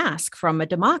can ask from a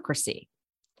democracy.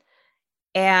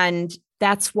 And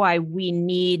that's why we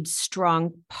need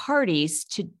strong parties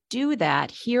to do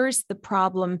that. Here's the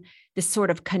problem, this sort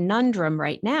of conundrum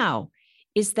right now,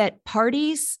 is that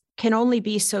parties can only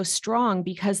be so strong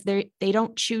because they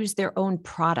don't choose their own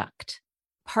product.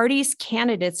 Parties'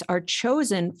 candidates are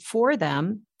chosen for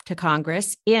them to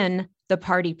Congress in the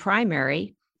party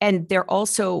primary, and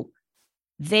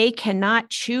they cannot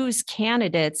choose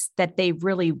candidates that they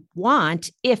really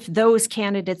want if those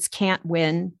candidates can't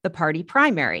win the party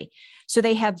primary. So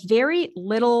they have very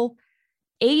little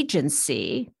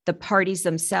agency, the parties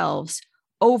themselves,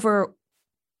 over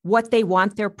what they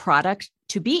want their product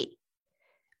to be.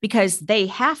 because they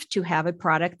have to have a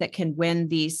product that can win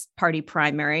these party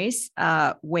primaries,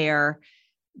 where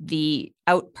the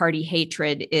out-party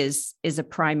hatred is a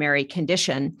primary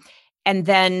condition. And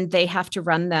then they have to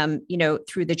run them,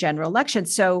 through the general election.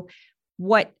 So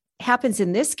what happens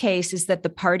in this case is that the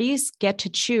parties get to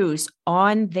choose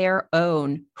on their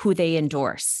own who they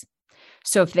endorse.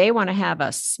 So if they want to have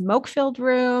a smoke-filled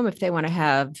room, if they want to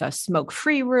have a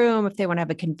smoke-free room, if they want to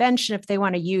have a convention, if they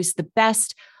want to use the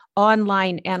best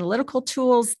online analytical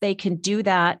tools, they can do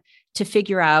that to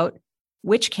figure out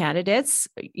which candidates,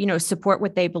 support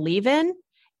what they believe in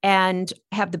and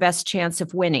have the best chance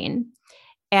of winning.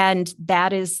 And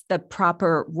that is the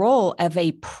proper role of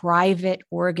a private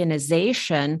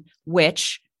organization,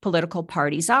 which political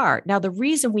parties are. Now, the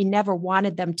reason we never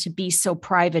wanted them to be so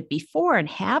private before and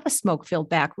have a smoke-filled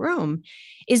back room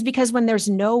is because when there's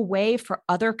no way for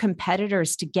other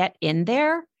competitors to get in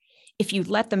there, if you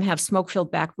let them have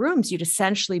smoke-filled back rooms, you'd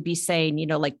essentially be saying,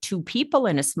 like 2 people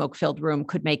in a smoke-filled room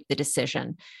could make the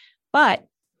decision. But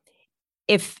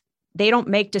if they don't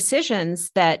make decisions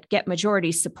that get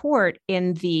majority support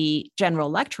in the general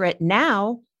electorate,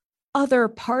 now other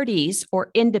parties or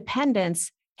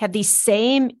independents have the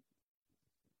same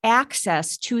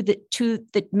access to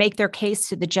make their case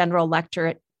to the general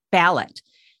electorate ballot.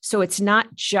 So it's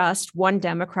not just one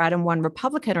Democrat and one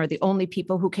Republican are the only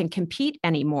people who can compete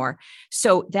anymore.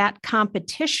 So that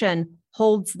competition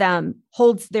holds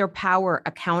their power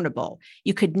accountable.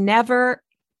 You could never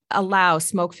allow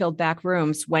smoke-filled back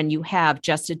rooms when you have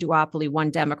just a duopoly, one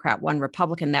Democrat, one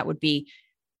Republican. That would be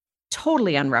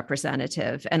totally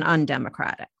unrepresentative and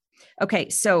undemocratic. Okay,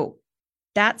 so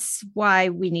that's why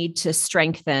we need to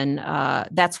strengthen,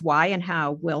 that's why and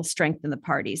how we'll strengthen the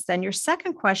parties. Then your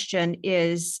second question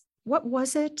is, what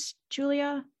was it,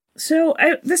 Julia? So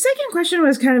the second question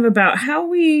was kind of about how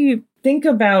we think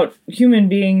about human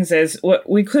beings as what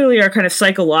we clearly are kind of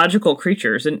psychological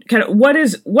creatures, and kind of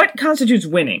what constitutes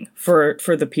winning for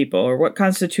the people, or what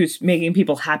constitutes making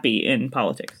people happy in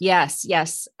politics.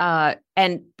 Yes.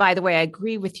 And by the way, I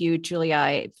agree with you,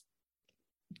 Julia,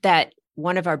 that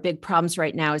one of our big problems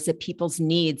right now is that people's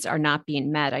needs are not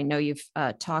being met. I know you've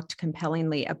talked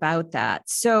compellingly about that.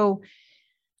 So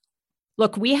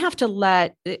look, we have to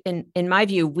let, in my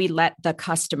view, we let the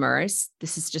customers,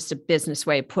 this is just a business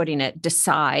way of putting it,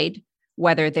 decide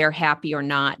whether they're happy or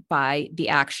not by the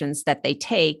actions that they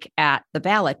take at the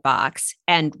ballot box.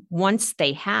 And once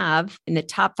they have, in the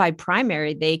top 5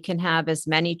 primary, they can have as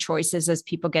many choices as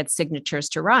people get signatures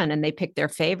to run, and they pick their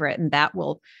favorite, and that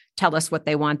will tell us what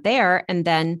they want there. And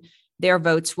then their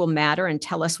votes will matter and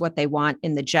tell us what they want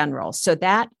in the general. So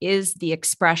that is the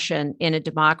expression in a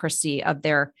democracy of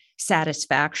their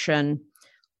satisfaction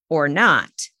or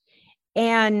not.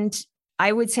 And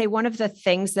I would say one of the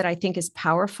things that I think is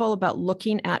powerful about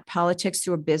looking at politics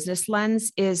through a business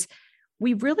lens is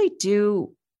we really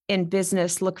do in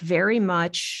business look very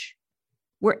much,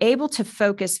 we're able to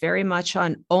focus very much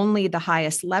on only the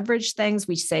highest leverage things.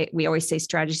 We always say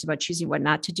strategies about choosing what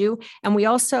not to do. And we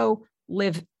also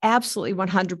live absolutely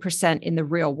 100% in the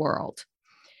real world.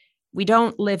 We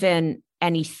don't live in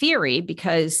any theory,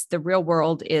 because the real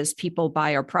world is people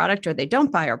buy our product or they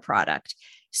don't buy our product.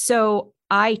 So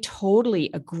I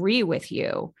totally agree with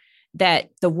you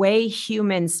that the way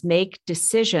humans make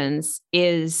decisions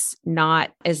is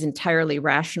not as entirely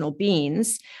rational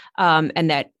beings, and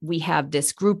that we have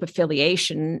this group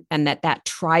affiliation, and that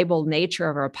tribal nature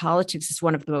of our politics is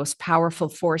one of the most powerful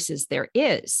forces there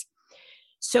is.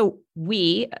 So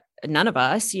none of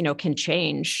us, can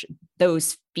change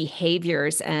those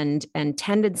behaviors and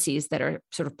tendencies that are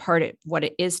sort of part of what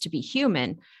it is to be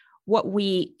human. What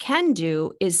we can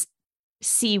do is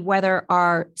see whether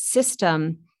our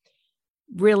system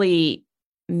really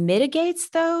mitigates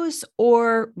those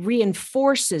or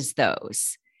reinforces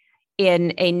those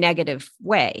in a negative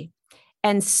way.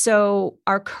 And so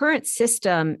our current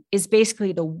system is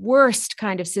basically the worst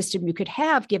kind of system you could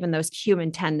have given those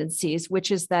human tendencies,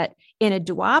 which is that in a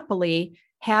duopoly,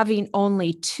 having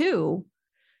only 2,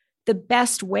 the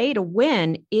best way to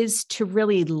win is to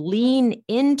really lean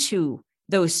into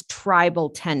those tribal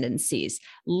tendencies,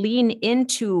 lean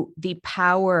into the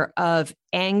power of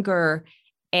anger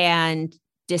and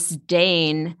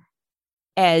disdain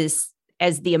as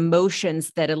the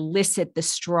emotions that elicit the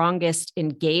strongest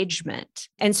engagement.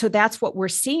 And so that's what we're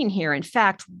seeing here. In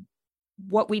fact,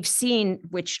 what we've seen,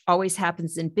 which always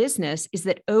happens in business, is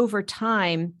that over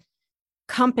time,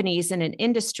 companies in an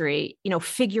industry,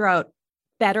 figure out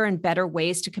better and better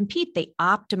ways to compete. They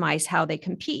optimize how they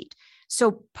compete.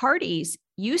 So parties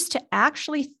used to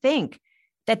actually think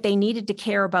that they needed to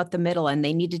care about the middle and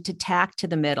they needed to tack to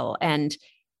the middle. And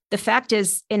The fact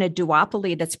is, in a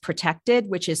duopoly that's protected,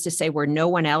 which is to say where no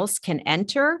one else can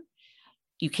enter,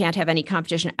 you can't have any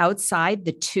competition outside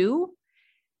the two.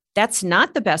 That's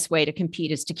not the best way to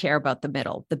compete, is to care about the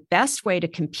middle. The best way to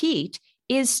compete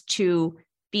is to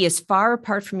be as far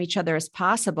apart from each other as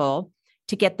possible,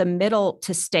 to get the middle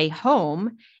to stay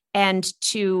home, and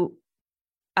to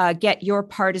get your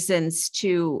partisans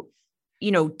to,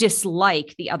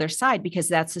 dislike the other side, because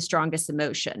that's the strongest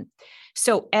emotion.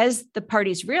 So as the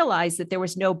parties realized that there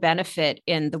was no benefit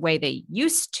in the way they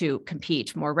used to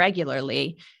compete more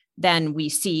regularly, then we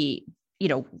see,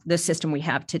 the system we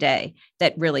have today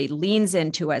that really leans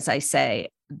into, as I say,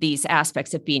 these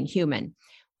aspects of being human.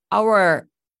 Our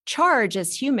charge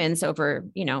as humans over,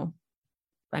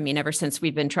 ever since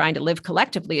we've been trying to live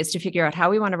collectively, is to figure out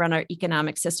how we want to run our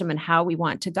economic system and how we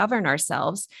want to govern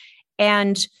ourselves.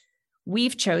 And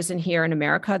we've chosen here in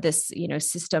America this,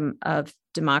 system of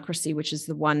democracy, which is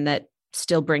the one that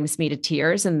still brings me to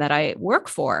tears and that I work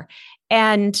for.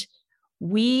 And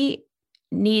we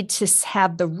need to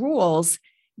have the rules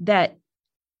that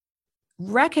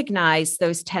recognize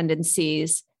those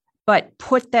tendencies, but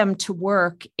put them to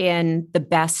work in the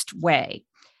best way.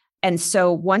 And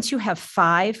so once you have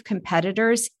 5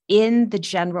 competitors in the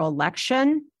general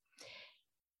election,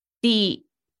 the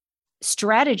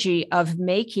strategy of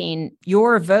making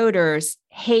your voters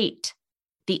hate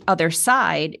the other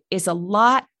side is a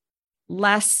lot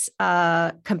less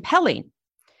compelling.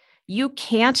 You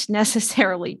can't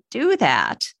necessarily do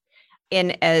that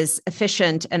in as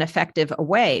efficient and effective a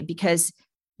way, because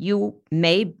you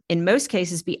may, in most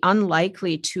cases, be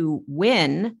unlikely to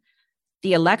win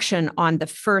the election on the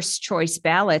first choice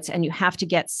ballots, and you have to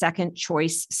get second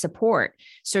choice support.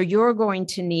 So you're going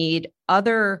to need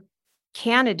other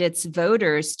candidates'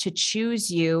 voters to choose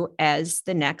you as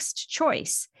the next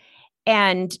choice.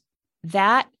 And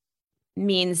that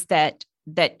means that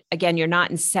again, you're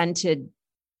not incented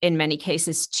in many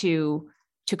cases to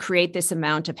create this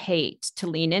amount of hate, to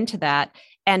lean into that.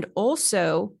 And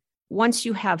also, once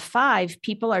you have 5,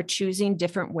 people are choosing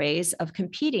different ways of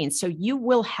competing. So you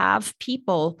will have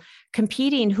people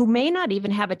competing who may not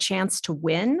even have a chance to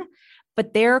win,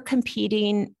 but they're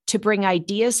competing to bring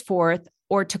ideas forth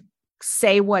or to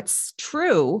say what's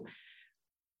true.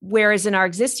 Whereas in our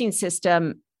existing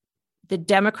system, the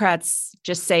Democrats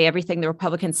just say everything the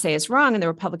Republicans say is wrong, and the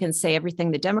Republicans say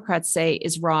everything the Democrats say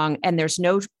is wrong. And there's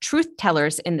no truth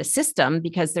tellers in the system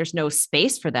because there's no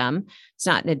space for them. It's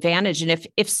not an advantage. And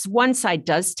if one side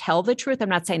does tell the truth, I'm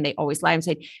not saying they always lie, I'm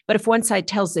saying, but if one side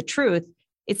tells the truth,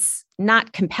 it's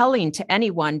not compelling to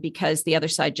anyone because the other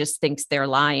side just thinks they're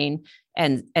lying,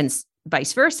 and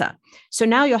vice versa. So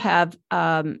now you'll have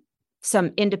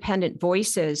some independent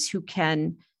voices who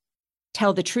can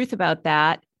tell the truth about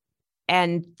that.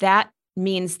 And that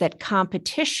means that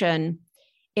competition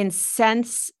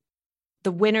incents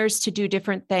the winners to do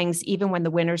different things, even when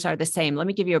the winners are the same. Let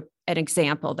me give you an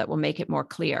example that will make it more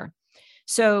clear.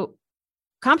 So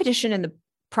competition in the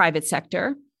private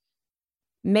sector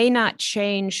may not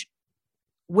change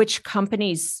which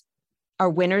companies are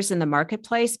winners in the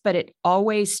marketplace, but it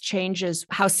always changes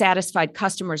how satisfied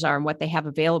customers are and what they have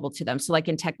available to them. So like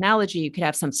in technology, you could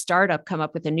have some startup come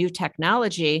up with a new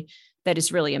technology that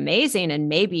is really amazing, and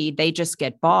maybe they just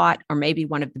get bought, or maybe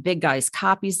one of the big guys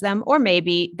copies them, or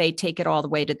maybe they take it all the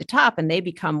way to the top and they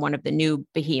become one of the new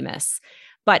behemoths.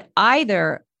 But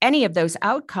either any of those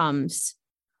outcomes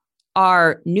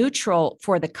are neutral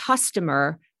for the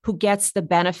customer who gets the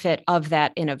benefit of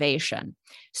that innovation.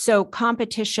 So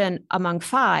competition among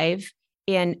 5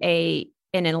 in an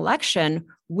election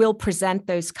will present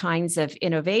those kinds of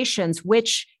innovations,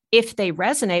 which, if they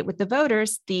resonate with the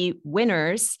voters, the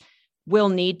winners will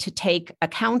need to take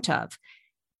account of.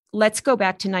 Let's go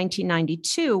back to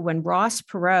 1992 when Ross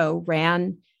Perot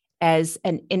ran as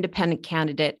an independent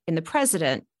candidate in the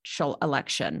presidential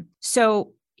election.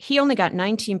 So he only got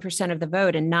 19% of the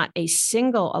vote and not a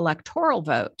single electoral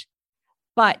vote.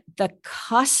 But the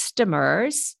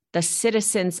customers, the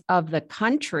citizens of the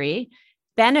country,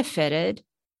 benefited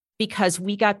because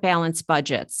we got balanced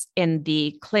budgets in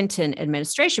the Clinton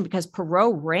administration, because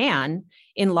Perot ran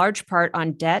in large part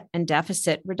on debt and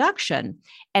deficit reduction.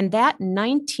 And that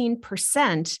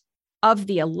 19% of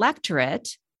the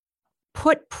electorate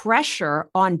put pressure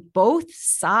on both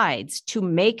sides to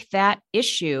make that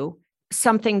issue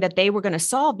something that they were going to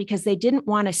solve, because they didn't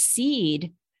want to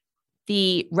cede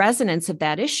the resonance of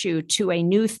that issue to a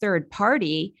new third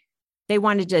party. They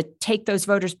wanted to take those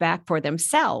voters back for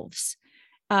themselves.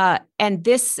 And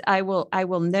this, I will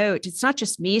note, it's not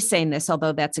just me saying this,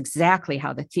 although that's exactly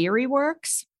how the theory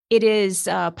works. it is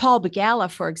Paul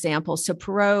Begala, for example. So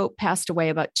Perot passed away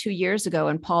about 2 years ago,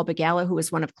 and Paul Begala, who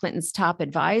was one of Clinton's top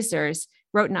advisors,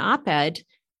 wrote an op-ed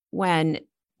when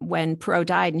Perot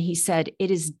died, and he said,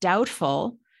 it is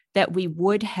doubtful that we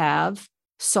would have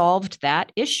solved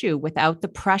that issue without the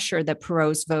pressure that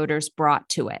Perot's voters brought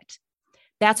to it.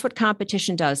 That's what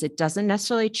competition does. It doesn't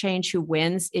necessarily change who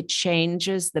wins. It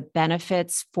changes the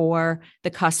benefits for the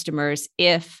customers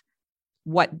if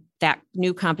what that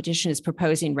new competition is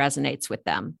proposing resonates with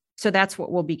them. So that's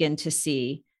what we'll begin to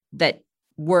see that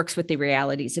works with the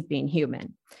realities of being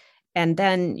human. And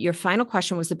then your final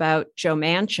question was about Joe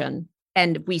Manchin.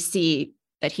 And we see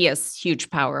that he has huge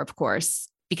power, of course,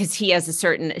 because he has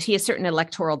certain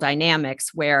electoral dynamics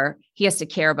where he has to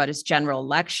care about his general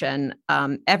election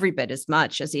every bit as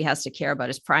much as he has to care about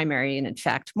his primary. And in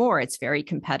fact, more. It's very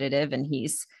competitive, and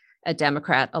he's a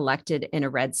Democrat elected in a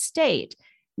red state.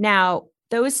 Now,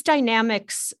 those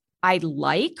dynamics I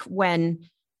like when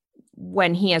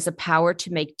he has a power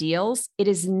to make deals. It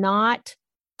is not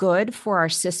good for our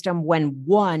system when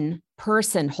one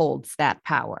person holds that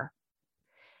power.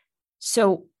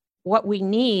 So what we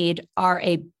need are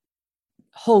a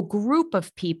whole group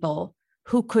of people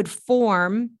who could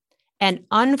form and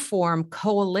unform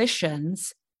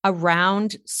coalitions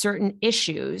around certain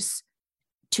issues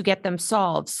to get them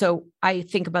solved. So I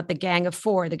think about the Gang of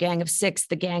Four, the Gang of Six,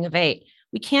 the Gang of Eight.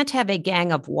 We can't have a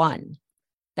gang of one.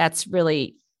 That's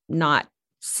really not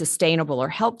sustainable or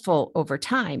helpful over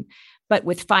time. But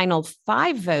with Final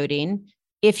Five voting,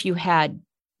 if you had,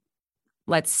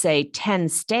 let's say, 10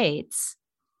 states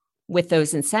with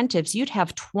those incentives, you'd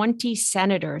have 20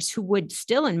 senators who would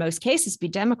still, in most cases, be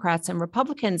Democrats and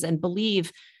Republicans and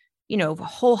believe,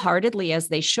 wholeheartedly, as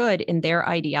they should, in their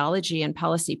ideology and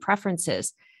policy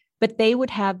preferences. But they would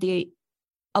have the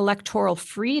electoral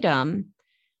freedom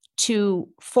to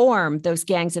form those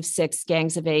gangs of six,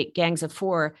 gangs of eight, gangs of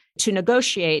four, to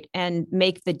negotiate and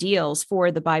make the deals for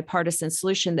the bipartisan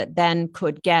solution that then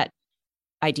could get,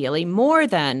 ideally, more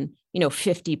than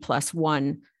 50 plus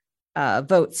one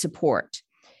vote support.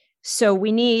 So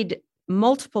we need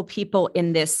multiple people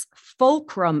in this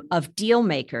fulcrum of deal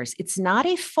makers. It's not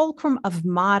a fulcrum of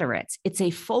moderates. It's a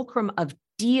fulcrum of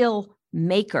deal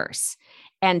makers.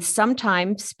 And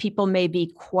sometimes people may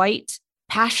be quite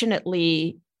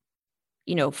passionately,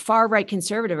 far right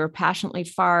conservative or passionately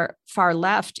far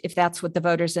left, if that's what the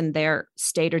voters in their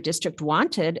state or district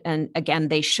wanted. And again,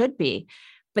 they should be,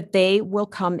 but they will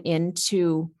come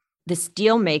into this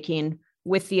deal making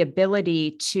with the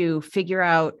ability to figure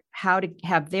out how to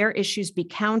have their issues be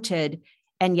counted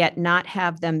and yet not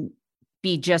have them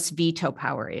be just veto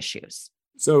power issues.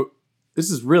 So this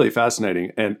is really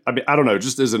fascinating. And I don't know,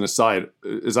 just as an aside,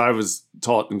 as I was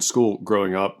taught in school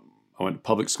growing up, I went to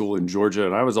public school in Georgia,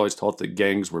 and I was always taught that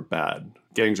gangs were bad.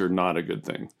 Gangs are not a good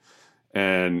thing,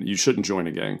 and you shouldn't join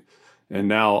a gang. And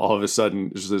now all of a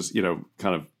sudden, there's this,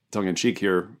 kind of tongue in cheek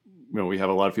here. We have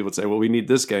a lot of people that say, well, we need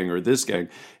this gang or this gang.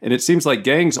 And it seems like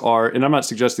gangs are, and I'm not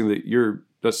suggesting that you're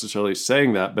necessarily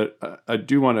saying that, but I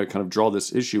do want to kind of draw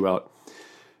this issue out.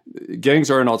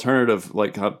 Gangs are an alternative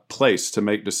place to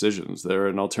make decisions. They're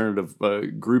an alternative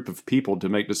group of people to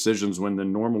make decisions when the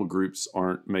normal groups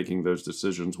aren't making those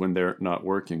decisions, when they're not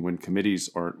working, when committees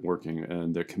aren't working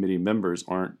and the committee members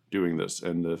aren't doing this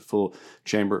and the full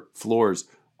chamber floors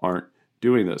aren't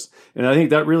doing this. And I think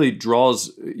that really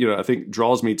draws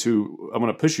me to, I'm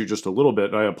going to push you just a little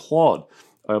bit. I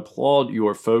applaud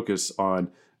your focus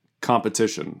on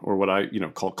competition, or what I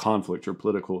call conflict or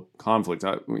political conflict.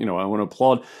 I want to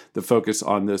applaud the focus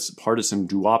on this partisan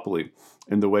duopoly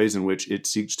and the ways in which it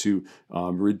seeks to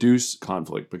reduce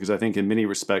conflict, because I think in many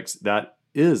respects that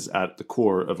is at the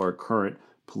core of our current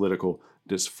political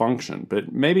dysfunction,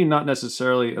 but maybe not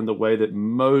necessarily in the way that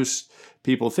most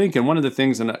people think. And one of the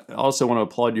things, and I also want to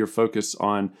applaud your focus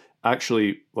on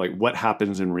actually what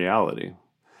happens in reality.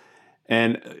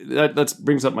 And that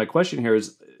brings up my question here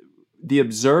is, the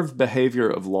observed behavior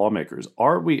of lawmakers.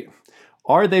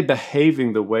 Are they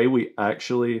behaving the way we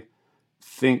actually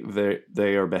think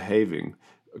they are behaving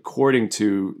according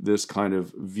to this kind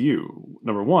of view?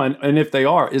 Number one, and if they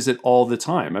are, is it all the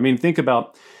time? I mean, think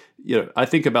about, I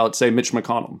think about, say, Mitch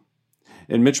McConnell.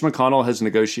 And Mitch McConnell has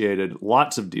negotiated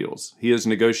lots of deals. He has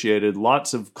negotiated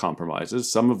lots of compromises,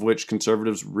 some of which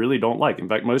conservatives really don't like. In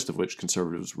fact, most of which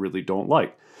conservatives really don't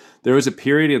like. There was a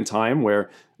period in time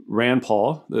where Rand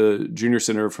Paul, the junior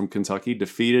senator from Kentucky,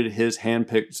 defeated his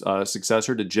handpicked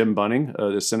successor to Jim Bunning,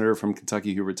 the senator from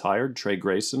Kentucky who retired, Trey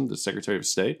Grayson, the Secretary of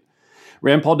State.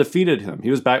 Rand Paul defeated him.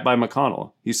 He was backed by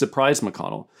McConnell. He surprised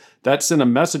McConnell. That sent a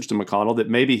message to McConnell that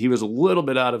maybe he was a little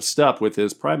bit out of step with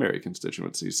his primary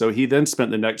constituency. So he then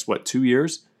spent the next, 2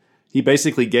 years he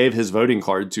basically gave his voting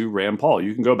card to Rand Paul.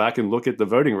 You can go back and look at the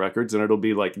voting records, and it'll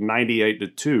be like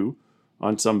 98-2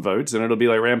 on some votes, and it'll be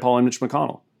like Rand Paul and Mitch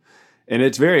McConnell. And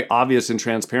it's very obvious and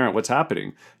transparent what's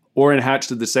happening. Orrin Hatch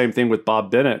did the same thing with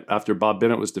Bob Bennett after Bob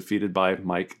Bennett was defeated by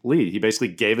Mike Lee. He basically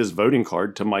gave his voting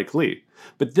card to Mike Lee.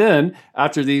 But then,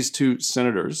 after these two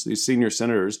senators, these senior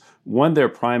senators, won their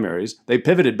primaries, they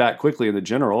pivoted back quickly in the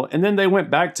general, and then they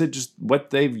went back to just what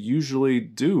they usually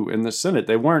do in the Senate.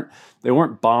 They weren't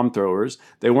bomb throwers.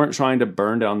 They weren't trying to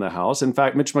burn down the House. In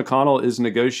fact, Mitch McConnell is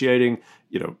negotiating,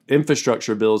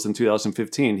 infrastructure bills in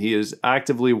 2015. He is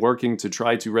actively working to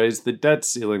try to raise the debt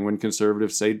ceiling when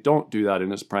conservatives say don't do that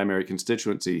in his primary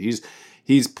constituency.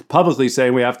 He's publicly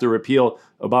saying we have to repeal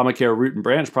Obamacare root and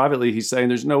branch. Privately, he's saying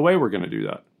there's no way we're going to do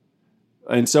that.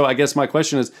 And so I guess my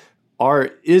question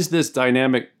is this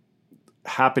dynamic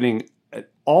happening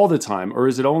all the time, or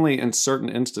is it only in certain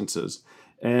instances?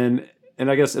 And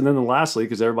I guess, and then lastly,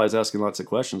 because everybody's asking lots of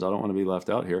questions, I don't want to be left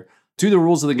out here. Do the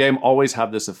rules of the game always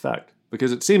have this effect?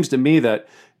 Because it seems to me that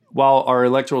while our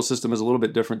electoral system is a little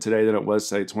bit different today than it was,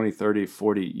 say, 20, 30,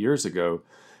 40 years ago,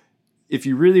 if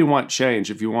you really want change,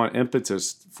 if you want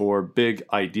impetus for big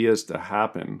ideas to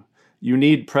happen, you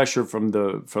need pressure from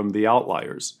the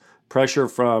outliers, pressure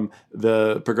from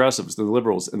the progressives, the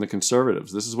liberals, and the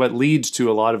conservatives. This is what leads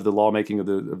to a lot of the lawmaking of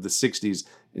the 60s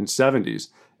and 70s.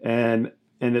 And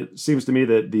it seems to me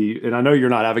that and I know you're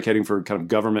not advocating for kind of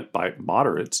government by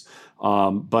moderates,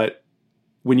 but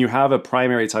when you have a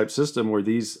primary type system where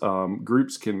these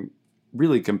groups can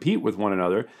really compete with one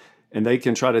another, and they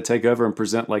can try to take over and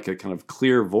present like a kind of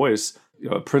clear voice,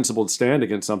 a principled stand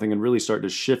against something, and really start to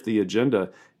shift the agenda,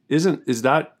 isn't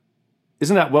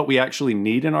that what we actually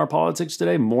need in our politics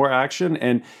today? More action,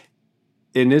 and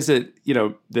is it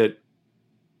that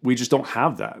we just don't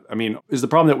have that? I mean, is the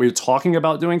problem that we're talking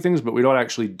about doing things, but we don't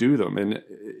actually do them?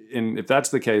 And if that's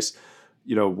the case,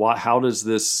 how does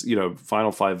this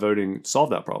final five voting solve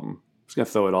that problem? I'm just gonna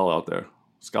throw it all out there.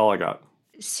 That's all I got.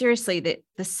 Seriously,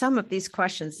 the sum of these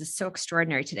questions is so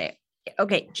extraordinary today.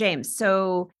 Okay, James,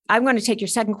 so I'm going to take your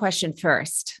second question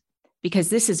first,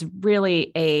 because this is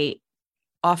really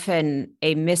often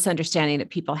a misunderstanding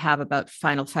that people have about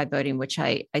final five voting, which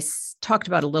I talked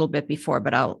about a little bit before,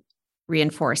 but I'll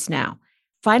reinforce now.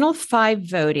 Final five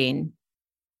voting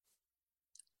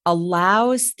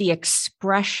allows the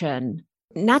expression,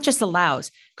 not just allows,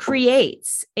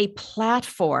 creates a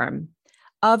platform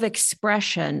of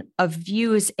expression of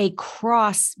views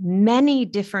across many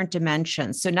different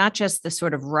dimensions. So not just the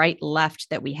sort of right-left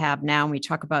that we have now, and we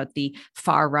talk about the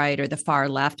far right or the far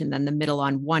left, and then the middle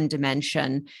on one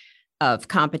dimension of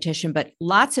competition, but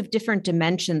lots of different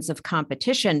dimensions of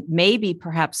competition, maybe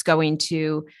perhaps going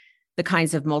to the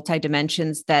kinds of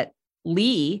multi-dimensions that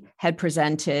Lee had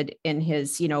presented in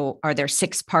his, are there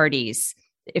six parties?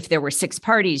 If there were six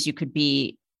parties, you could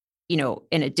be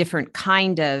in a different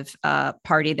kind of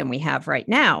party than we have right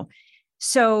now.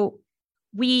 So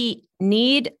we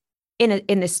need,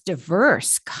 in this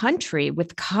diverse country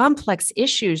with complex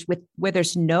issues where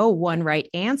there's no one right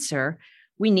answer,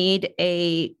 we need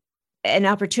an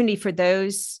opportunity for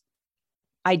those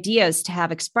ideas to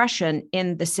have expression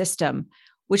in the system,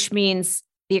 which means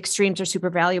the extremes are super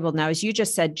valuable. Now, as you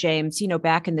just said, James,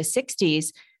 back in the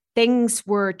 60s, things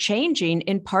were changing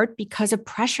in part because of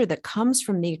pressure that comes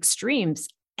from the extremes.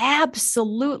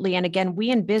 Absolutely. And again, we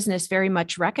in business very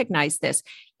much recognize this.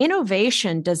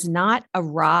 Innovation does not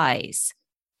arise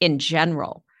in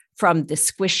general from the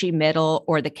squishy middle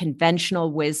or the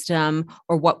conventional wisdom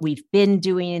or what we've been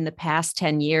doing in the past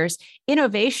 10 years.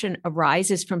 Innovation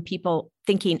arises from people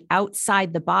thinking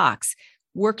outside the box,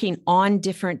 working on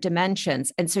different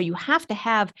dimensions. And so you have to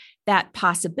have that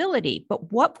possibility.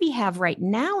 But what we have right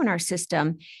now in our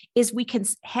system is we can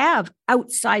have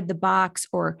outside the box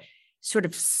or sort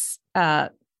of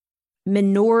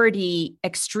minority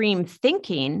extreme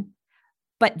thinking,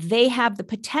 but they have the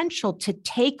potential to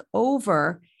take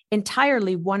over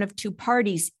entirely one of two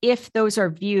parties if those are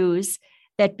views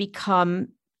that become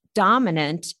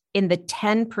dominant in the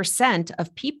 10%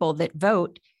 of people that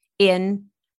vote in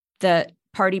the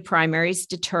party primaries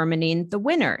determining the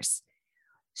winners.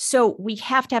 So we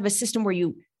have to have a system where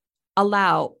you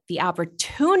allow the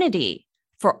opportunity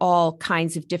for all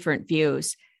kinds of different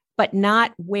views, but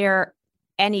not where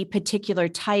any particular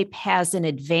type has an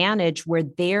advantage where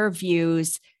their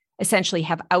views essentially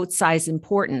have outsized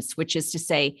importance, which is to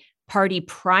say party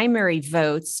primary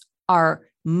votes are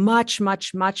much,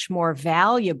 much, much more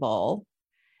valuable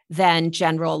than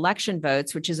general election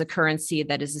votes, which is a currency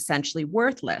that is essentially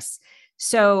worthless.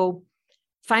 So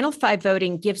final five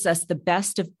voting gives us the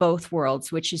best of both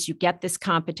worlds, which is you get this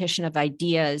competition of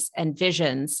ideas and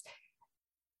visions,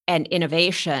 and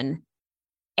innovation,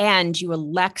 and you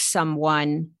elect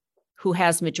someone who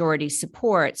has majority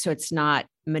support. So it's not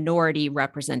minority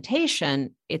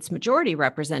representation, it's majority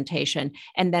representation.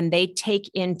 And then they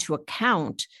take into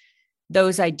account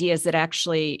those ideas that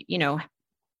actually,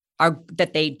 are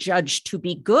that they judge to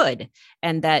be good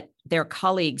and that their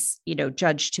colleagues,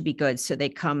 judge to be good. So they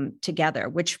come together,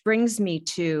 which brings me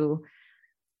to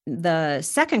the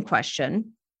second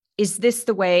question. Is this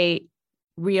the way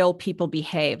real people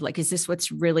behave? Like, is this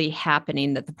what's really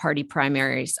happening, that the party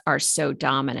primaries are so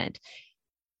dominant?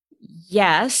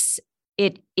 Yes,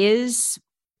 it is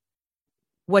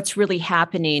what's really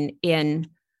happening in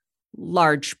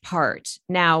large part.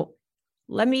 Now,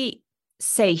 let me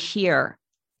say here,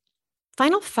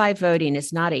 Final Five voting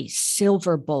is not a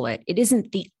silver bullet. It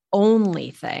isn't the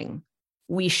only thing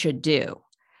we should do.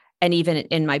 And even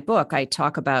in my book, I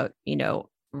talk about,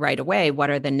 right away, what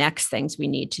are the next things we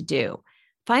need to do?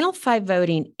 Final Five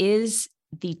voting is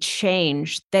the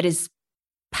change that is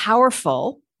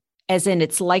powerful, as in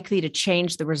it's likely to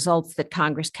change the results that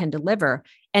Congress can deliver.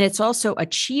 And it's also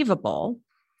achievable,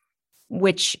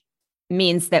 which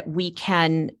means that we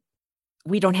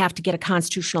don't have to get a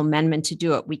constitutional amendment to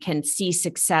do it. We can see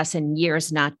success in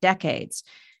years, not decades.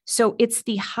 So it's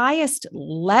the highest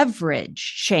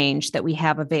leverage change that we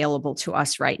have available to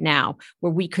us right now,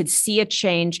 where we could see a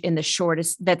change in the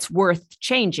shortest, that's worth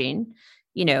changing,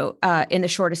 in the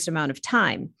shortest amount of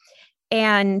time.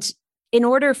 And in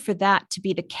order for that to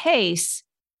be the case,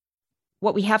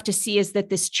 what we have to see is that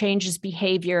this changes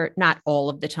behavior, not all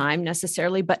of the time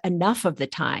necessarily, but enough of the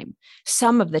time,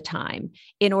 some of the time,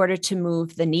 in order to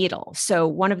move the needle. So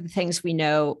one of the things we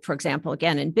know, for example,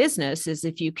 again, in business, is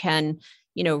if you can,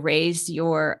 raise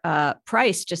your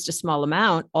price just a small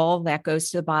amount, all that goes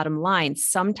to the bottom line.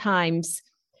 Sometimes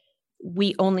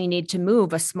we only need to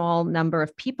move a small number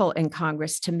of people in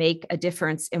Congress to make a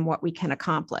difference in what we can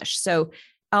accomplish. So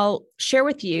I'll share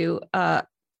with you a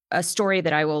story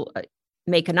that I will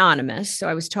make anonymous. So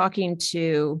I was talking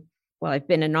to, I've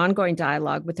been in ongoing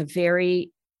dialogue with a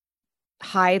very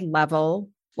high level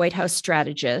White House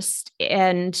strategist.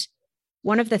 And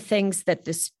one of the things that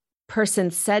this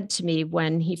person said to me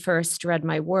when he first read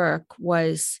my work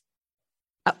was,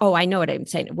 I know what I'm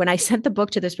saying. When I sent the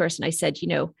book to this person, I said,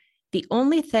 the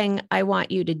only thing I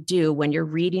want you to do when you're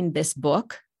reading this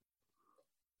book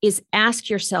is ask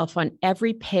yourself on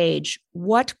every page,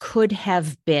 what could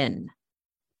have been?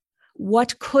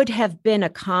 What could have been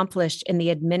accomplished in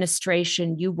the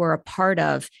administration you were a part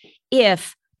of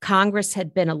if Congress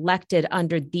had been elected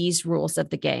under these rules of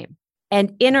the game?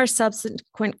 And in our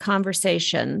subsequent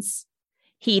conversations,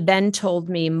 he then told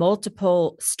me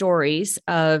multiple stories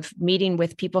of meeting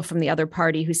with people from the other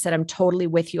party who said, I'm totally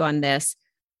with you on this,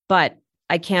 but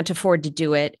I can't afford to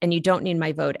do it. And you don't need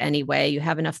my vote anyway. You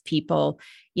have enough people,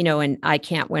 and I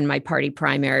can't win my party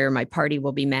primary, or my party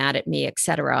will be mad at me, et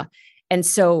cetera. And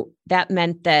so that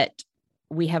meant that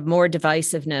we have more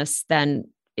divisiveness than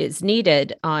is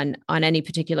needed on any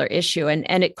particular issue.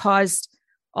 And it caused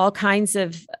all kinds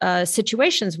of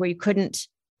situations where you couldn't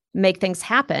make things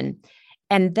happen.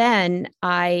 And then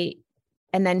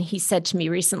he said to me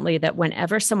recently that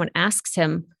whenever someone asks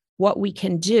him what we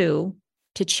can do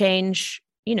to change,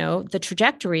 the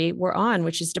trajectory we're on,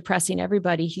 which is depressing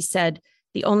everybody, he said,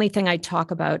 the only thing I talk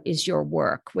about is your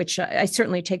work, which I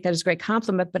certainly take that as a great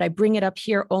compliment, but I bring it up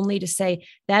here only to say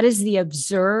that is the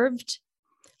observed,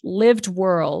 lived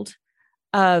world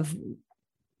of,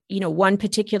 one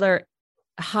particular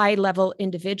high-level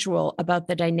individual about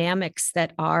the dynamics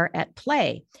that are at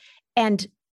play. And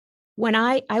when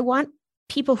I want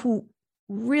people who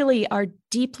really are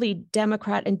deeply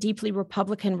Democrat and deeply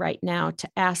Republican right now to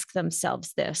ask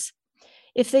themselves this.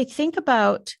 If they think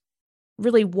about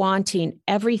really wanting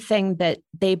everything that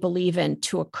they believe in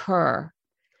to occur,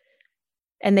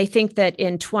 and they think that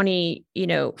in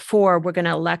 2024, we're going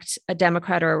to elect a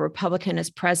Democrat or a Republican as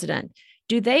president,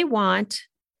 do they want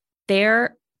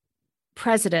their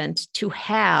president to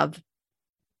have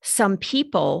some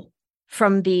people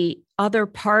from the other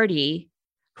party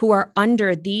who are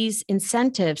under these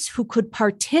incentives who could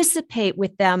participate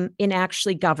with them in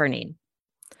actually governing?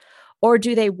 Or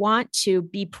do they want to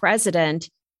be president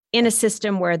in a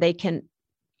system where they can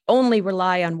only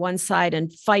rely on one side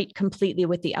and fight completely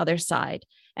with the other side?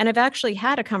 And I've actually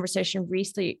had a conversation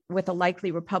recently with a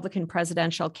likely Republican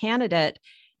presidential candidate,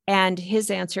 and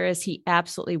his answer is he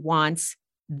absolutely wants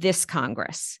this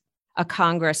Congress, a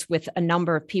Congress with a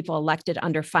number of people elected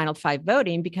under Final Five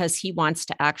voting, because he wants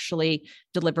to actually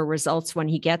deliver results when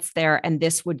he gets there. And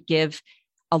this would give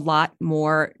a lot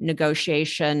more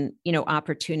negotiation,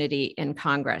 opportunity in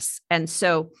Congress. And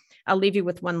so I'll leave you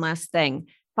with one last thing.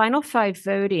 Final five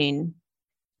voting,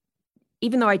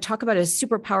 even though I talk about it as a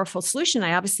super powerful solution,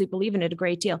 I obviously believe in it a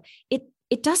great deal.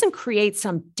 It doesn't create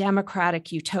some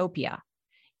democratic utopia.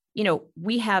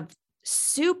 We have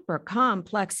super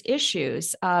complex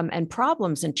issues and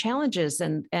problems and challenges,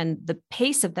 and the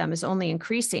pace of them is only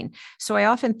increasing. So I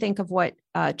often think of what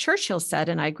Churchill said,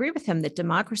 and I agree with him, that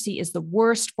democracy is the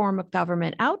worst form of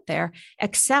government out there,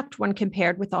 except when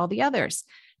compared with all the others.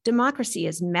 Democracy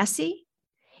is messy,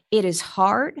 it is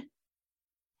hard,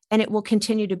 and it will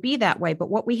continue to be that way. But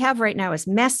what we have right now is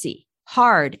messy,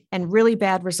 hard, and really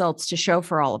bad results to show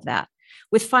for all of that.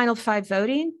 With final five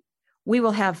voting, we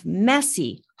will have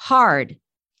messy, hard,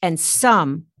 and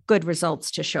some good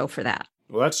results to show for that.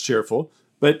 Well, that's cheerful,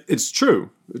 but it's true.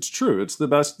 It's true. It's the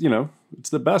best, it's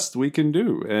the best we can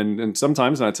do. And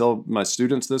sometimes, and I tell my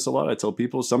students this a lot, I tell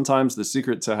people sometimes the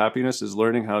secret to happiness is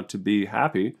learning how to be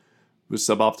happy with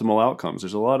suboptimal outcomes.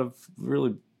 There's a lot of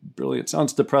really brilliant,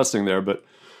 sounds depressing there, but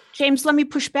James, let me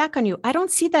push back on you. I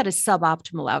don't see that as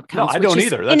suboptimal outcomes. No, I don't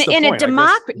either. That's the point.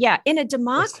 In a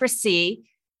democracy,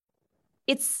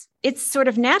 it's sort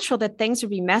of natural that things would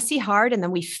be messy, hard, and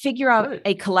then we figure out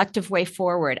a collective way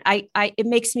forward. It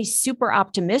makes me super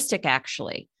optimistic,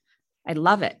 actually. I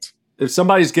love it. If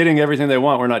somebody's getting everything they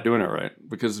want, we're not doing it right,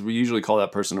 because we usually call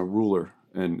that person a ruler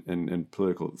in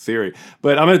political theory.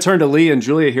 But I'm going to turn to Lee and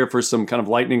Julia here for some kind of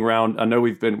lightning round. I know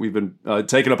we've been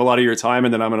taking up a lot of your time,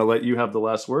 and then I'm going to let you have the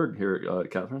last word here,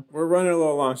 Catherine. We're running a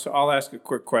little long, so I'll ask a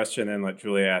quick question and let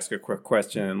Julia ask a quick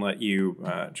question and let you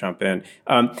jump in.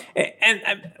 And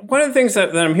one of the things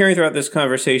that I'm hearing throughout this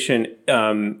conversation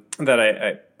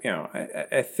that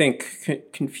I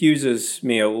think confuses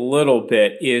me a little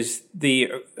bit is the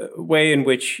way in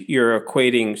which you're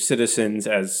equating citizens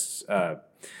as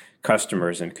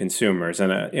customers and consumers.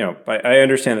 And, I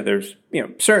understand that there's,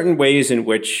 certain ways in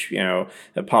which,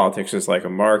 the politics is like a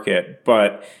market,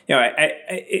 but,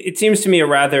 it seems to me a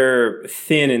rather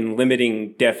thin and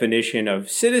limiting definition of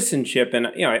citizenship. And,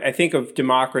 I think of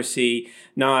democracy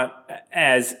not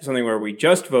as something where we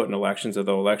just vote in elections,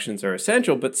 although elections are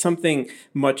essential, but something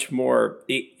much more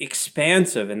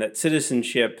expansive, and that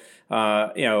citizenship,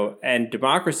 and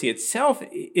democracy itself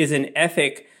is an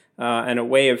ethic and a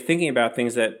way of thinking about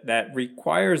things that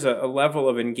requires a level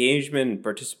of engagement and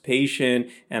participation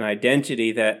and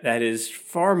identity that is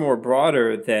far more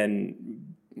broader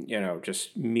than,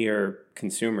 just mere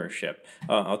consumership.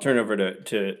 I'll turn over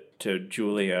to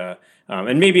Julia.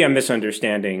 And maybe I'm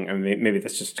misunderstanding. I mean, maybe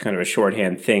that's just kind of a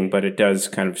shorthand thing, but it does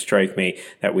kind of strike me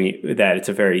that it's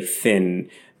a very thin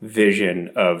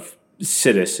vision of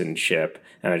citizenship.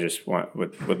 And I just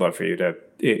would love for you to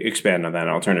expand on that. And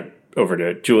I'll turn it over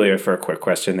to Julia for a quick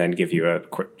question, then give you a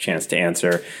quick chance to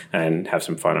answer and have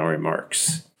some final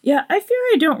remarks. Yeah, I fear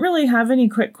I don't really have any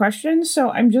quick questions, so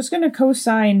I'm just going to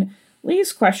co-sign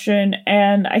Lee's question,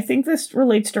 and I think this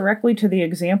relates directly to the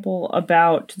example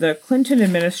about the Clinton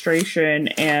administration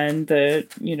and the,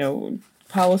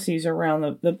 policies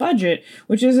around the budget,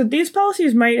 which is that these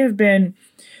policies might have been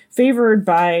favored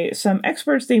by some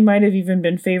experts, they might have even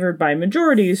been favored by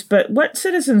majorities, but what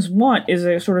citizens want is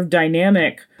a sort of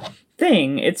dynamic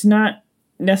thing. It's not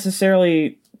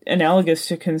necessarily analogous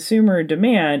to consumer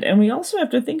demand, and we also have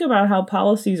to think about how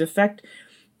policies affect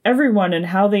everyone and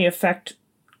how they affect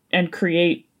and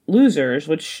create losers,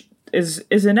 which is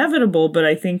inevitable, but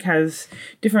I think has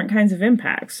different kinds of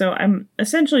impacts. So I'm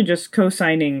essentially just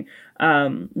co-signing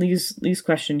Lee's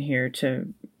question here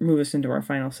to move us into our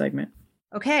final segment.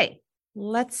 Okay,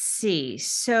 let's see.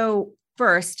 So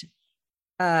first,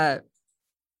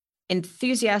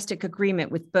 enthusiastic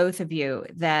agreement with both of you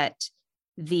that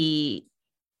the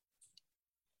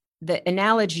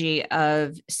analogy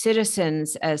of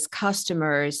citizens as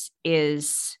customers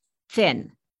is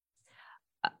thin.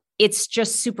 It's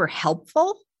just super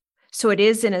helpful. So it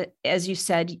is as you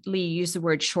said, Lee, you used the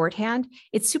word shorthand.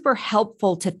 It's super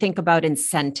helpful to think about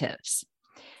incentives.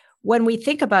 When we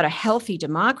think about a healthy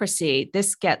democracy,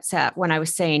 this gets at when I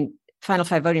was saying final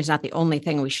five voting is not the only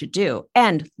thing we should do.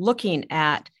 And looking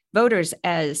at voters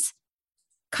as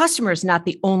customers, not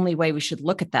the only way we should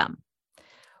look at them.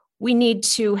 We need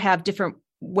to have different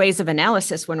ways of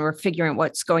analysis when we're figuring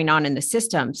what's going on in the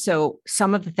system. So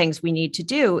some of the things we need to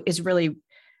do is really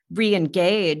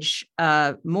re-engage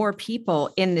more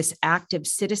people in this active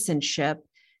citizenship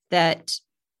that's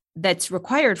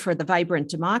required for the vibrant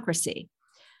democracy.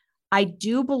 I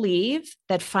do believe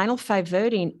that final five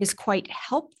voting is quite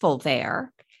helpful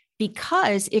there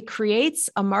because it creates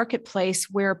a marketplace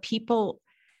where people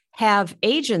have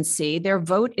agency, their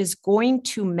vote is going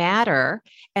to matter,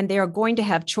 and they are going to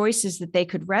have choices that they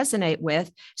could resonate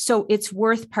with. So it's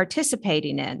worth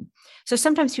participating in. So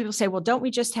sometimes people say, well, don't we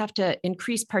just have to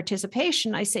increase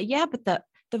participation? I say, yeah, but the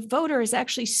voter is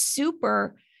actually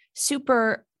super,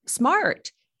 super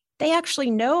smart. They actually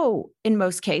know in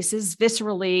most cases,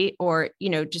 viscerally or,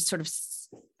 just sort of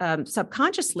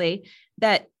subconsciously,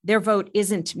 that their vote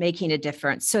isn't making a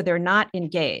difference. So they're not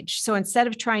engaged. So instead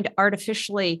of trying to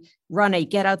artificially run a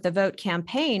get out the vote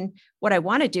campaign, what I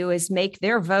want to do is make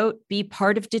their vote be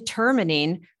part of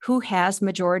determining who has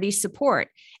majority support.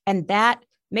 And that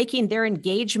making their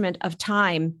engagement of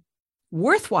time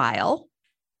worthwhile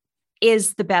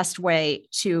is the best way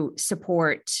to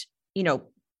support,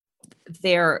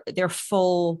 their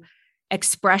full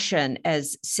expression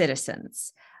as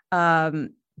citizens.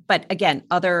 But again,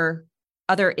 other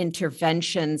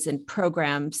interventions and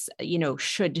programs,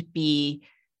 should be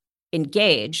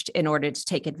engaged in order to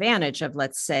take advantage of,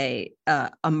 let's say,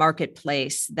 a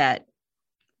marketplace that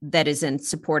is in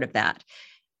support of that.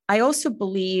 I also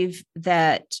believe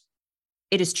that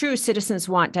it is true citizens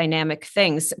want dynamic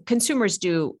things. Consumers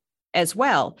do as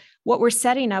well. What we're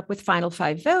setting up with Final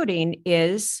Five voting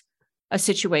is a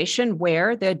situation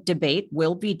where the debate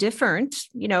will be different,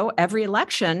 every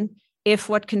election, if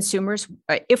what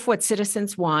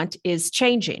citizens want is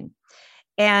changing.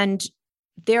 And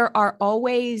there are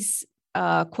always,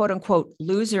 quote unquote,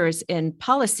 losers in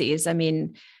policies. I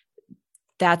mean,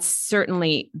 that's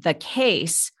certainly the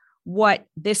case. What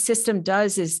this system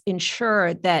does is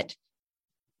ensure that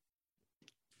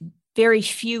very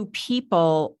few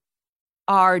people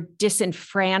are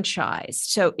disenfranchised.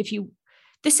 So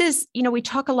we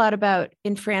talk a lot about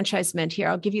enfranchisement here.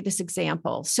 I'll give you this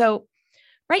example. So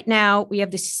right now we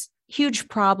have this huge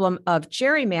problem of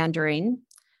gerrymandered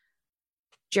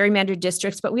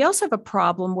districts, but we also have a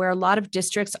problem where a lot of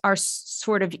districts are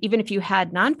sort of, even if you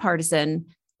had nonpartisan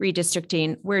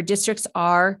redistricting, where districts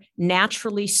are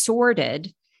naturally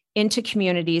sorted into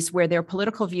communities where their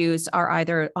political views are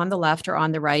either on the left or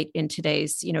on the right in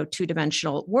today's,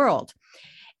 two-dimensional world.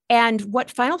 And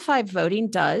what Final Five voting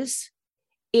does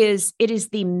is it is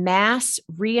the mass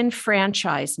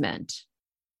reenfranchisement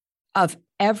of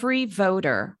every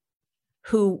voter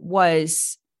who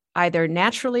was either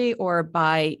naturally or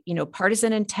by,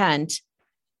 partisan intent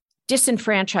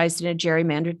disenfranchised in a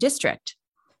gerrymandered district.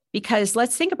 Because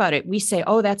let's think about it. We say,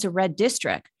 oh, that's a red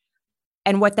district.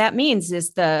 And what that means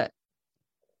is the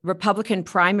Republican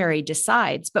primary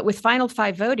decides. But with Final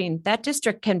Five voting, that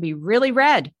district can be really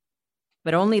red,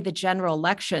 but only the general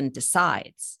election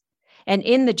decides. And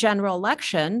in the general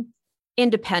election,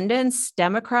 independents,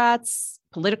 Democrats,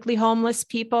 politically homeless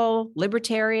people,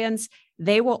 libertarians,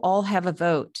 they will all have a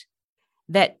vote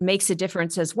that makes a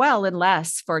difference as well,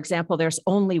 unless, for example, there's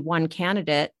only one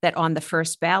candidate that on the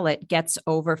first ballot gets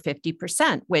over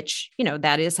 50%, which,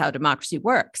 that is how democracy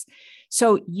works.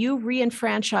 So you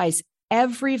reenfranchise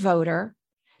every voter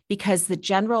because the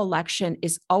general election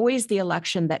is always the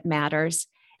election that matters,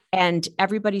 and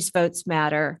everybody's votes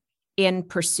matter in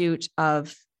pursuit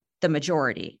of the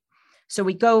majority. So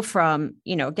we go from,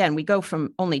 we go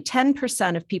from only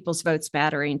 10% of people's votes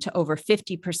mattering to over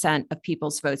 50% of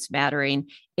people's votes mattering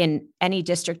in any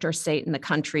district or state in the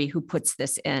country who puts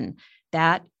this in.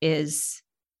 That is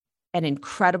an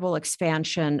incredible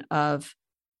expansion of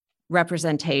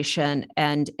representation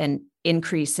and an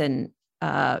increase in,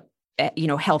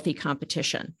 healthy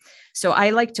competition. So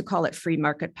I like to call it free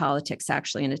market politics,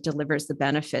 actually, and it delivers the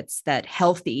benefits that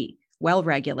healthy,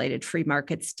 well-regulated free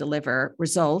markets deliver: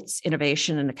 results,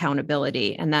 innovation, and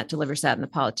accountability. And that delivers that in the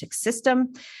politics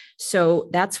system. So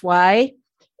that's why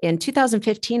in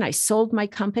 2015, I sold my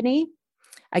company.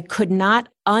 I could not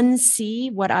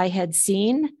unsee what I had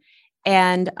seen,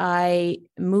 and I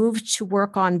moved to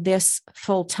work on this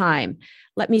full time.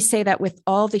 Let me say that with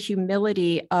all the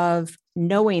humility of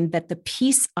knowing that the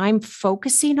piece I'm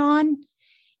focusing on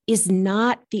is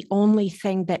not the only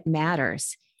thing that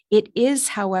matters. It is,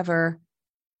 however,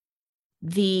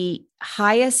 the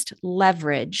highest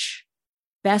leverage,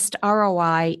 best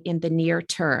ROI in the near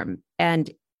term. And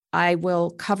I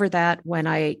will cover that when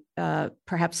I,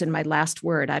 perhaps in my last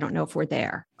word. I don't know if we're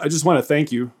there. I just want to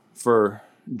thank you for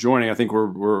joining. I think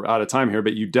we're out of time here,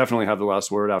 but you definitely have the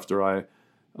last word after I'm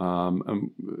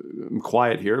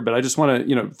quiet here. But I just want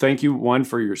to, thank you, one,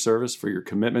 for your service, for your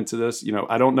commitment to this.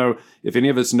 I don't know if any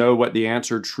of us know what the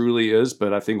answer truly is,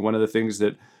 but I think one of the things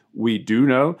that we do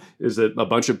know is that a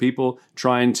bunch of people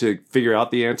trying to figure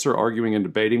out the answer, arguing and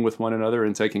debating with one another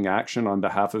and taking action on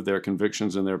behalf of their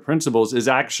convictions and their principles is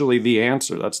actually the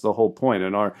answer. That's the whole point.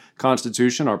 And our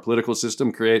Constitution, our political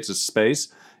system creates a space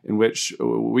in which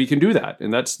we can do that.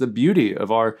 And that's the beauty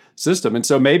of our system. And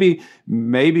so maybe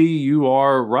you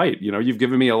are right. You've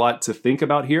given me a lot to think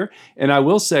about here. And I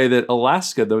will say that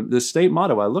Alaska, the state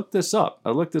motto, I looked this up.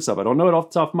 I don't know it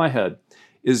off the top of my head,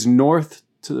 is north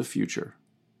to the future.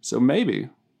 So maybe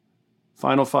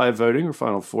Final 5 voting or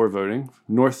Final 4 voting,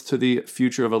 north to the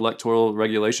future of electoral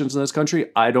regulations in this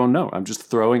country? I don't know. I'm just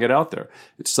throwing it out there.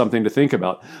 It's something to think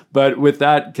about. But with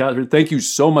that, Catherine, thank you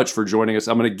so much for joining us.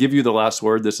 I'm going to give you the last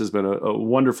word. This has been a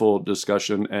wonderful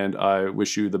discussion, and I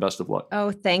wish you the best of luck.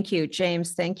 Oh, thank you,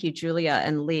 James. Thank you, Julia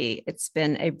and Lee. It's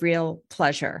been a real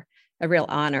pleasure, a real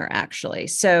honor, actually.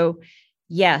 So,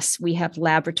 yes, we have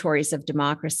laboratories of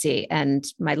democracy. And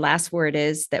my last word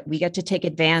is that we get to take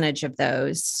advantage of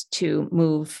those to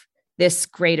move this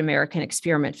great American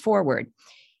experiment forward.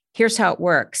 Here's how it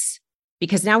works.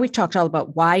 Because now we've talked all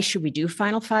about why should we do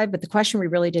Final 5, but the question we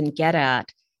really didn't get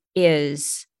at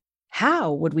is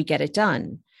how would we get it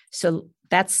done? So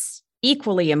that's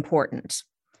equally important,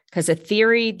 because a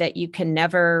theory that you can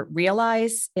never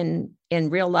realize in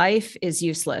real life is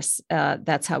useless.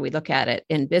 That's how we look at it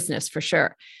in business, for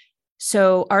sure.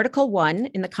 So Article 1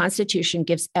 in the Constitution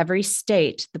gives every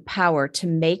state the power to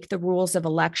make the rules of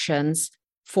elections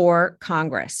for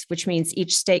Congress, which means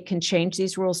each state can change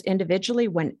these rules individually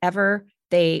whenever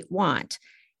they want.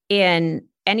 In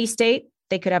any state,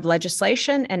 they could have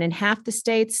legislation, and in half the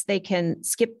states, they can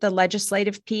skip the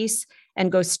legislative piece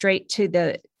and go straight to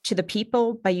the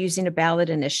people by using a ballot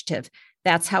initiative.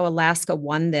 That's how Alaska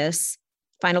won this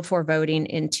Final 4 voting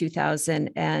in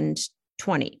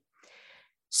 2020.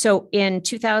 So in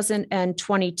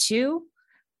 2022,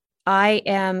 I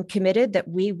am committed that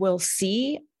we will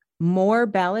see more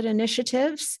ballot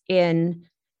initiatives in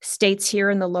states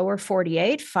here in the lower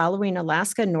 48, following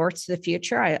Alaska, north to the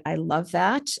future. I love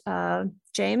that,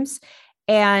 James.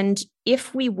 And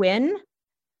if we win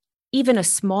even a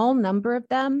small number of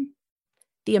them,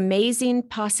 the amazing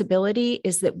possibility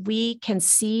is that we can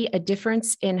see a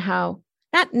difference in how,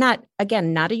 not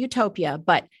a utopia,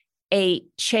 but a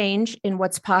change in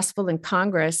what's possible in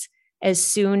Congress as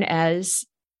soon as,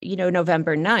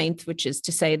 November 9th, which is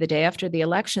to say the day after the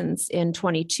elections in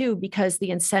 22, because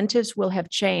the incentives will have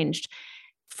changed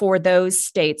for those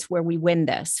states where we win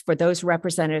this, for those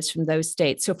representatives from those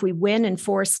states. So if we win in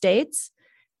 4 states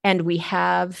and we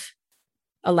have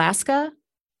Alaska,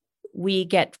 we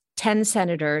get 10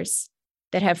 senators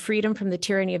that have freedom from the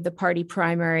tyranny of the party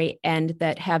primary and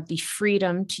that have the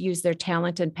freedom to use their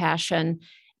talent and passion,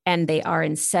 and they are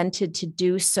incented to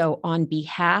do so on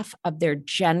behalf of their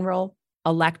general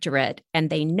electorate.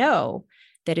 And they know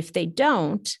that if they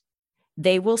don't,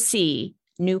 they will see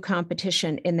new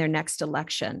competition in their next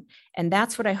election. And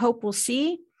that's what I hope we'll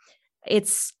see.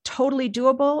 It's totally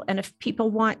doable. And if people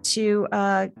want to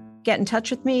get in touch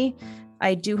with me,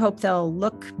 I do hope they'll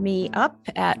look me up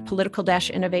at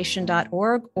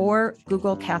political-innovation.org or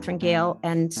Google Katherine Gehl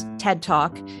and TED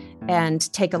Talk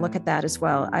and take a look at that as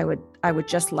well. I would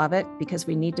just love it, because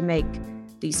we need to make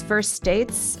these first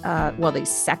states, these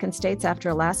second states after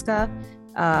Alaska,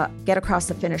 get across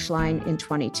the finish line in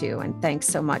 22. And thanks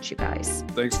so much, you guys.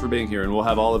 Thanks for being here. And we'll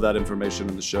have all of that information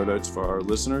in the show notes for our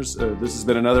listeners. This has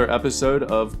been another episode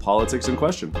of Politics in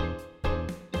Question.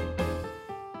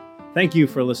 Thank you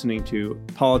for listening to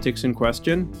Politics in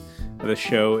Question. The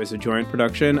show is a joint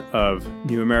production of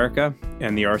New America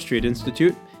and the R Street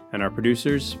Institute, and our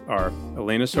producers are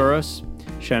Elena Soros,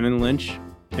 Shannon Lynch,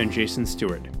 and Jason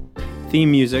Stewart.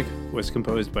 Theme music was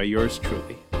composed by yours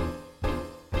truly.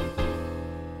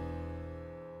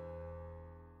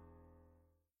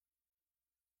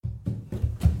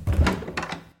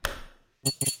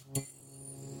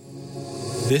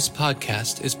 This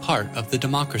podcast is part of the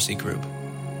Democracy Group.